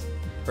taunt, nice.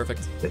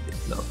 Perfect.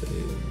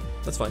 Nothing.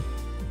 That's fine.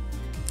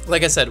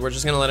 Like I said, we're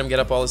just going to let him get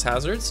up all his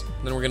hazards,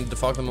 then we're going to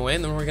defog them away,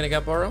 and then we're going to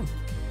get up our own.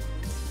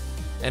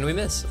 And we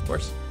miss, of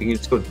course. We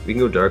can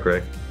go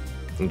Darkrai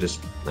and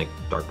just like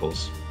Dark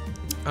Pulse.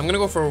 I'm going to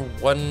go for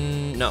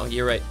one... No,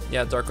 you're right.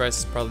 Yeah, Darkrai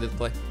is probably the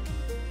play.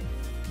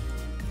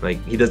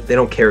 Like they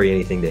don't carry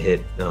anything to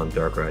hit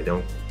Darkrai. They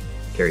don't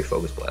carry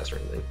Focus Blast or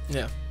anything.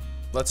 Yeah.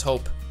 Let's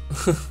hope.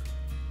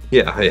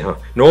 Yeah,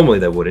 normally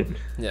that wouldn't.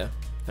 Yeah.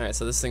 Alright,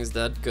 so this thing's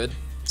dead. Good.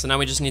 So now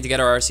we just need to get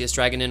our Arceus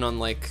Dragon in on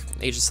like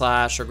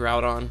Aegislash or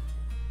Groudon.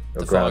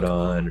 Or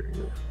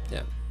Groudon.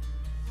 Yeah.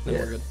 Then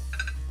we're good.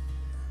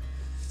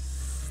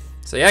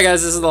 So yeah,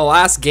 guys, this is the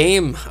last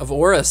game of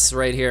Aurus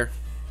right here.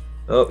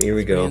 Oh, here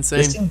we go.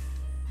 Insane.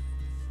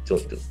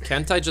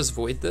 Can't I just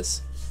void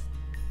this?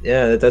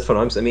 Yeah, that's what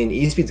I mean,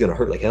 E-Speed's gonna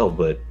hurt like hell,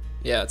 but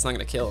yeah, it's not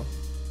gonna kill.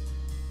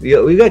 We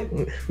got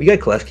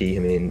Klefki. I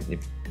mean,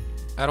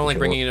 I don't like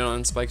bringing it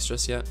on spikes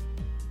just yet.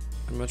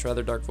 I'd much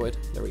rather Dark Void.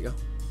 There we go.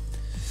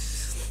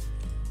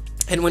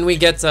 And when we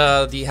get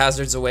the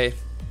hazards away,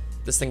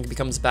 this thing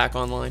becomes back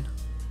online.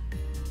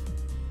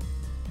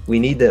 We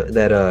need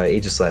that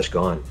Aegislash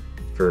gone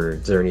for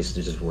Xerneas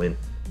to just win,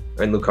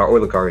 and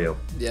Lucario.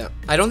 Yeah,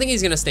 I don't think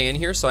he's gonna stay in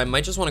here, so I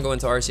might just want to go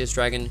into Arceus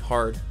Dragon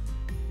hard.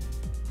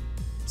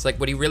 It's like,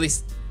 would he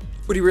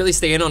really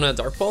stay in on a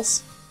Dark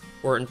Pulse?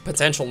 Or a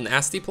potential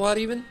nasty plot,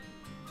 even?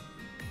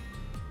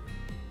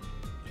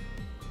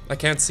 I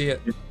can't see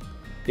it.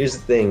 Here's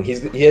the thing.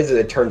 He has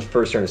a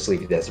first turn of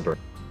sleep. He has to burn.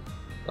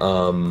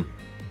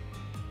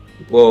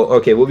 Well,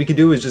 okay. What we could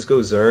do is just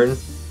go Zern.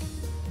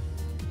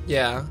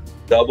 Yeah.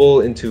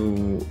 Double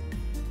into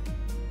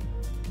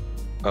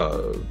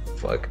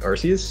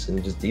Arceus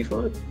and just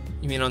defog.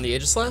 You mean on the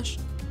Aegislash?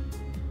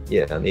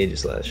 Yeah, on the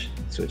Aegislash.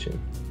 Switching.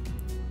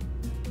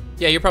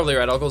 Yeah, you're probably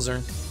right. I'll go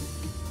Zern.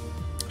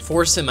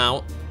 Force him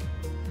out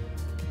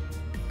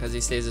as he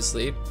stays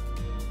asleep.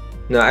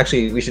 No,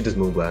 actually, we should just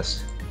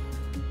Moonblast.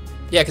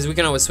 Yeah, because we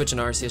can always switch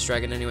into Arceus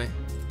Dragon anyway.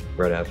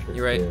 Right after.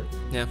 You're right.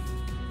 Yeah.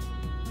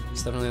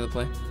 It's definitely the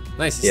play.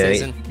 Nice, he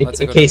stays in. In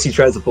case he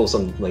tries to pull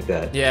something like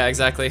that. Yeah,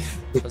 exactly.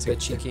 Tries to get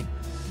cheeky.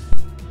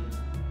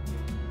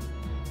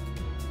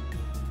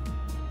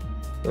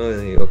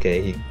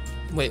 Okay.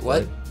 Wait,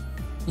 what?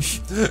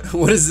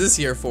 What is this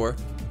here for?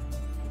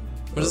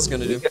 What is this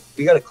gonna do?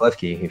 We got a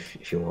Klefki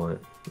if you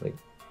want.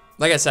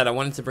 Like I said, I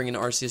wanted to bring in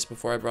Arceus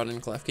before I brought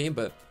in Klefki,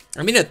 but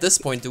I mean, at this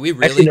point, do we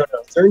really? Actually, no.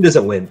 Zern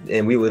doesn't win,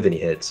 and we live any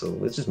hit, so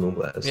let's just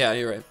Moonblast. Yeah,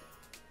 you're right.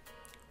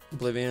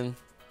 Oblivion.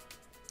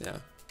 Yeah.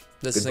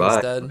 This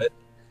Goodbye. thing's dead.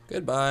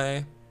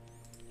 Goodbye.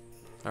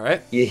 All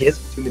right. Yeah, he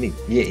has too many.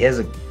 Yeah, he has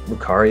a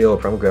Lucario, a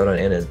Primal Groudon,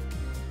 and an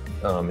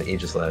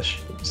Aegislash.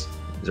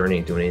 Zern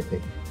ain't doing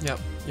anything. Yeah,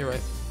 you're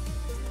right.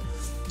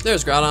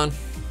 There's Groudon.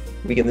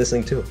 We get this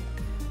thing too.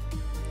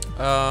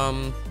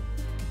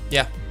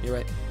 Yeah, you're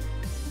right.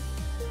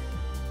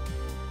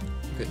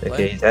 Good play.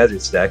 Okay, he's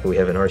Hazard stack, and we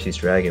have an Arceus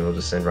Dragon. We'll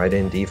just send right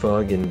in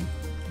Defog and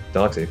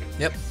Toxic.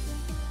 Yep.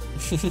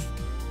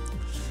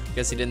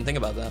 Guess he didn't think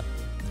about that.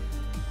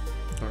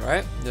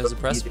 Alright, there's a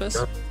Precipice.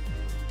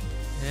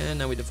 And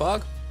now we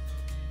defog. Are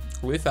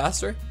we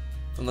faster?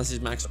 Unless he's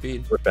max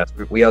speed. We're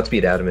faster. We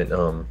outspeed Adamant,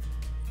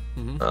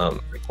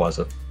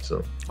 Rayquaza,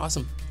 so.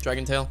 Awesome.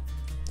 Dragon Tail.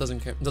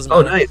 Doesn't care. Doesn't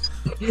matter. Oh, nice.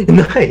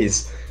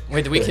 Nice.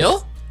 Wait, did we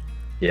kill?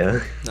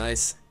 Yeah.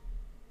 Nice.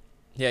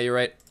 Yeah, you're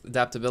right.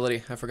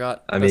 Adaptability. I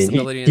forgot. I mean,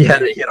 he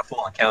had a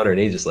full encounter in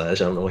Aegislash.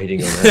 I don't know why he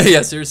didn't go that.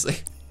 Yeah, seriously.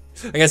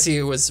 I guess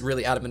he was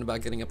really adamant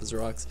about getting up his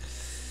rocks.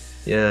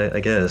 Yeah, I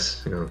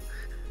guess. You know.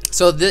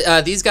 So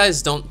these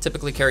guys don't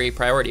typically carry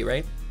priority,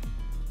 right?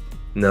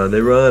 No,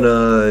 they run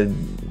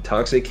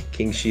Toxic,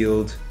 King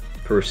Shield,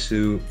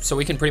 Pursuit. So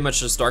we can pretty much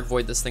just Dark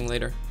Void this thing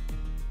later.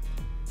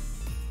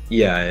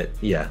 Yeah.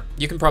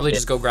 You can probably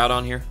just go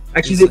Groudon here.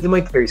 Actually, they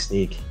might carry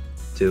Sneak,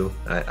 too.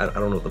 I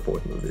don't know what the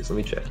fourth move is. Let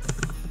me check.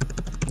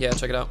 Yeah,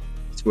 check it out.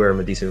 I swear I'm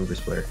a decent Ubers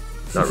player.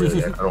 Not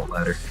really. I don't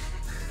ladder.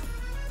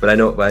 But I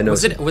know.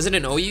 Was it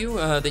an OU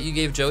that you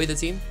gave Joey the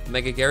team?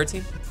 Mega Garrett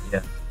team?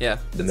 Yeah. Yeah.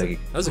 The Mega.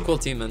 That was a cool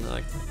team, man. I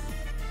like that.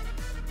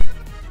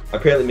 I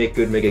apparently make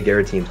good Mega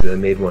Garrett teams because I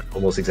made one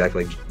almost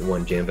exactly like the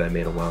one Jambat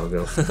made a while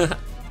ago.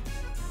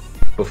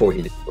 Before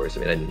he did, of course.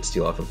 I mean, I didn't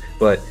steal off him.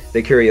 But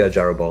they carry a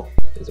Gyro Ball,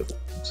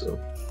 so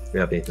we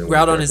have anything.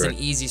 Groudon is an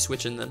easy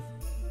switch in then.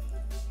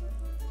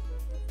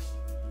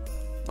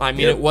 I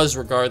mean, it was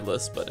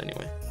regardless, but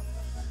anyway.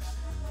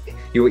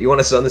 You want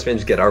to stun this man?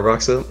 Just get our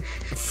rocks up.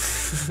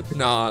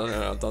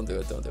 No, don't do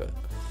it.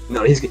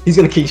 No, he's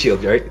gonna King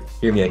Shield, right?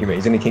 Hear me out.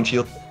 He's gonna King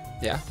Shield.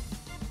 Yeah.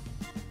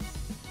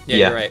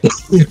 Yeah, you're right.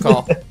 Good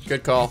call.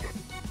 Good call.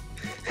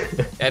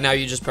 And now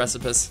you just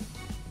Precipice.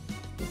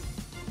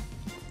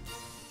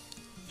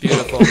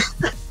 Beautiful.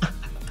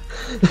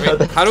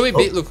 Wait, how do we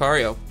beat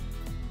Lucario?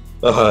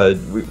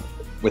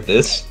 With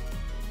this?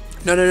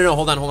 No.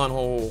 Hold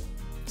on.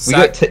 We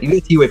got you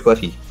got T-Wave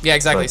Clefkey. Yeah,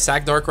 exactly. Fine.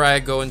 Sack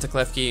Darkrai, go into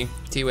Klefki,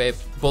 T-Wave.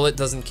 Bullet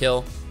doesn't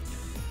kill.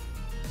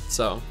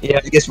 So. Yeah,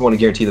 I guess we want to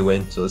guarantee the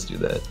win, so let's do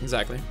that.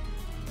 Exactly.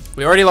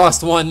 We already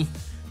lost one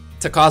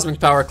to Cosmic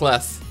Power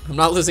Clef. I'm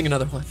not losing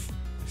another one.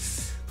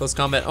 Post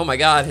combat. Oh my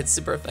god, it's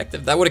super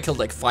effective. That would have killed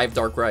like 5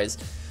 Darkrai's.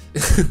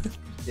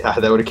 Yeah,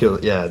 that would have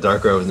killed. Yeah,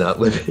 Darkrai was not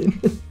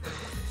living.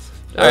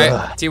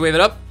 Alright, T-Wave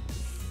it up.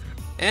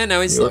 And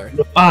now he's slower.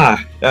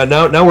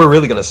 Now we're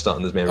really gonna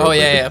stun this man. Oh,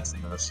 yeah.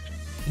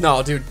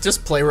 No, dude,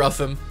 just play rough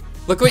him.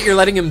 Look what you're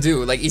letting him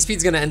do. Like,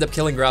 E-Speed's gonna end up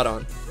killing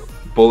Groudon.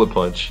 Bullet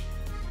Punch.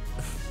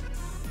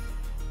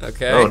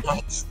 Okay. Oh,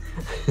 nice.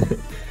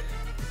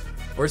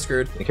 We're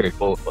screwed. I carry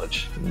Bullet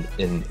Punch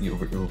in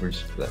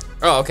Ubers for that.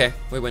 Oh, okay.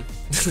 We win.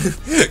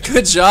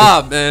 Good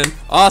job, man.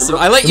 Awesome.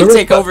 I let you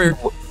take over.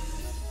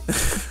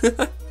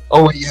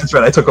 Oh, yeah, that's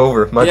right. I took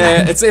over. My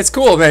bad. It's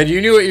cool, man.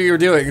 You knew what you were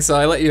doing, so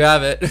I let you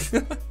have it.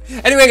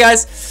 Anyway,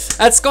 guys,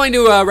 that's going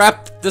to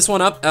wrap this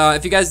one up.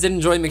 If you guys did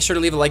enjoy, make sure to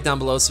leave a like down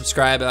below,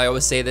 subscribe. I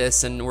always say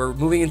this, and we're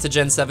moving into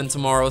Gen 7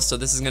 tomorrow, so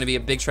this is going to be a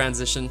big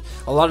transition.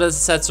 A lot of the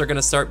sets are going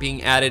to start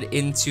being added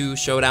into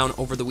Showdown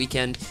over the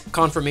weekend.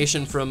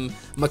 Confirmation from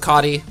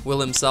Makati, Will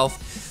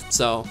himself.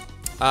 So,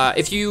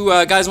 if you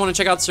guys want to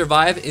check out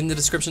Survive, in the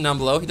description down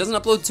below. He doesn't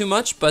upload too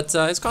much, but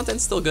his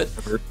content's still good.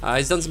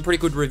 He's done some pretty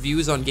good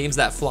reviews on games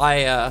that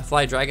fly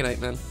Dragonite,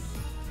 man.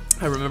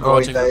 I remember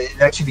watching. It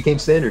actually became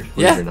standard.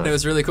 Yeah, it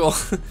was really cool.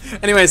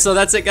 Anyway, so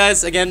that's it,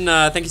 guys. Again,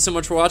 thank you so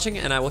much for watching,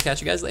 and I will catch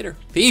you guys later.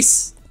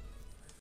 Peace!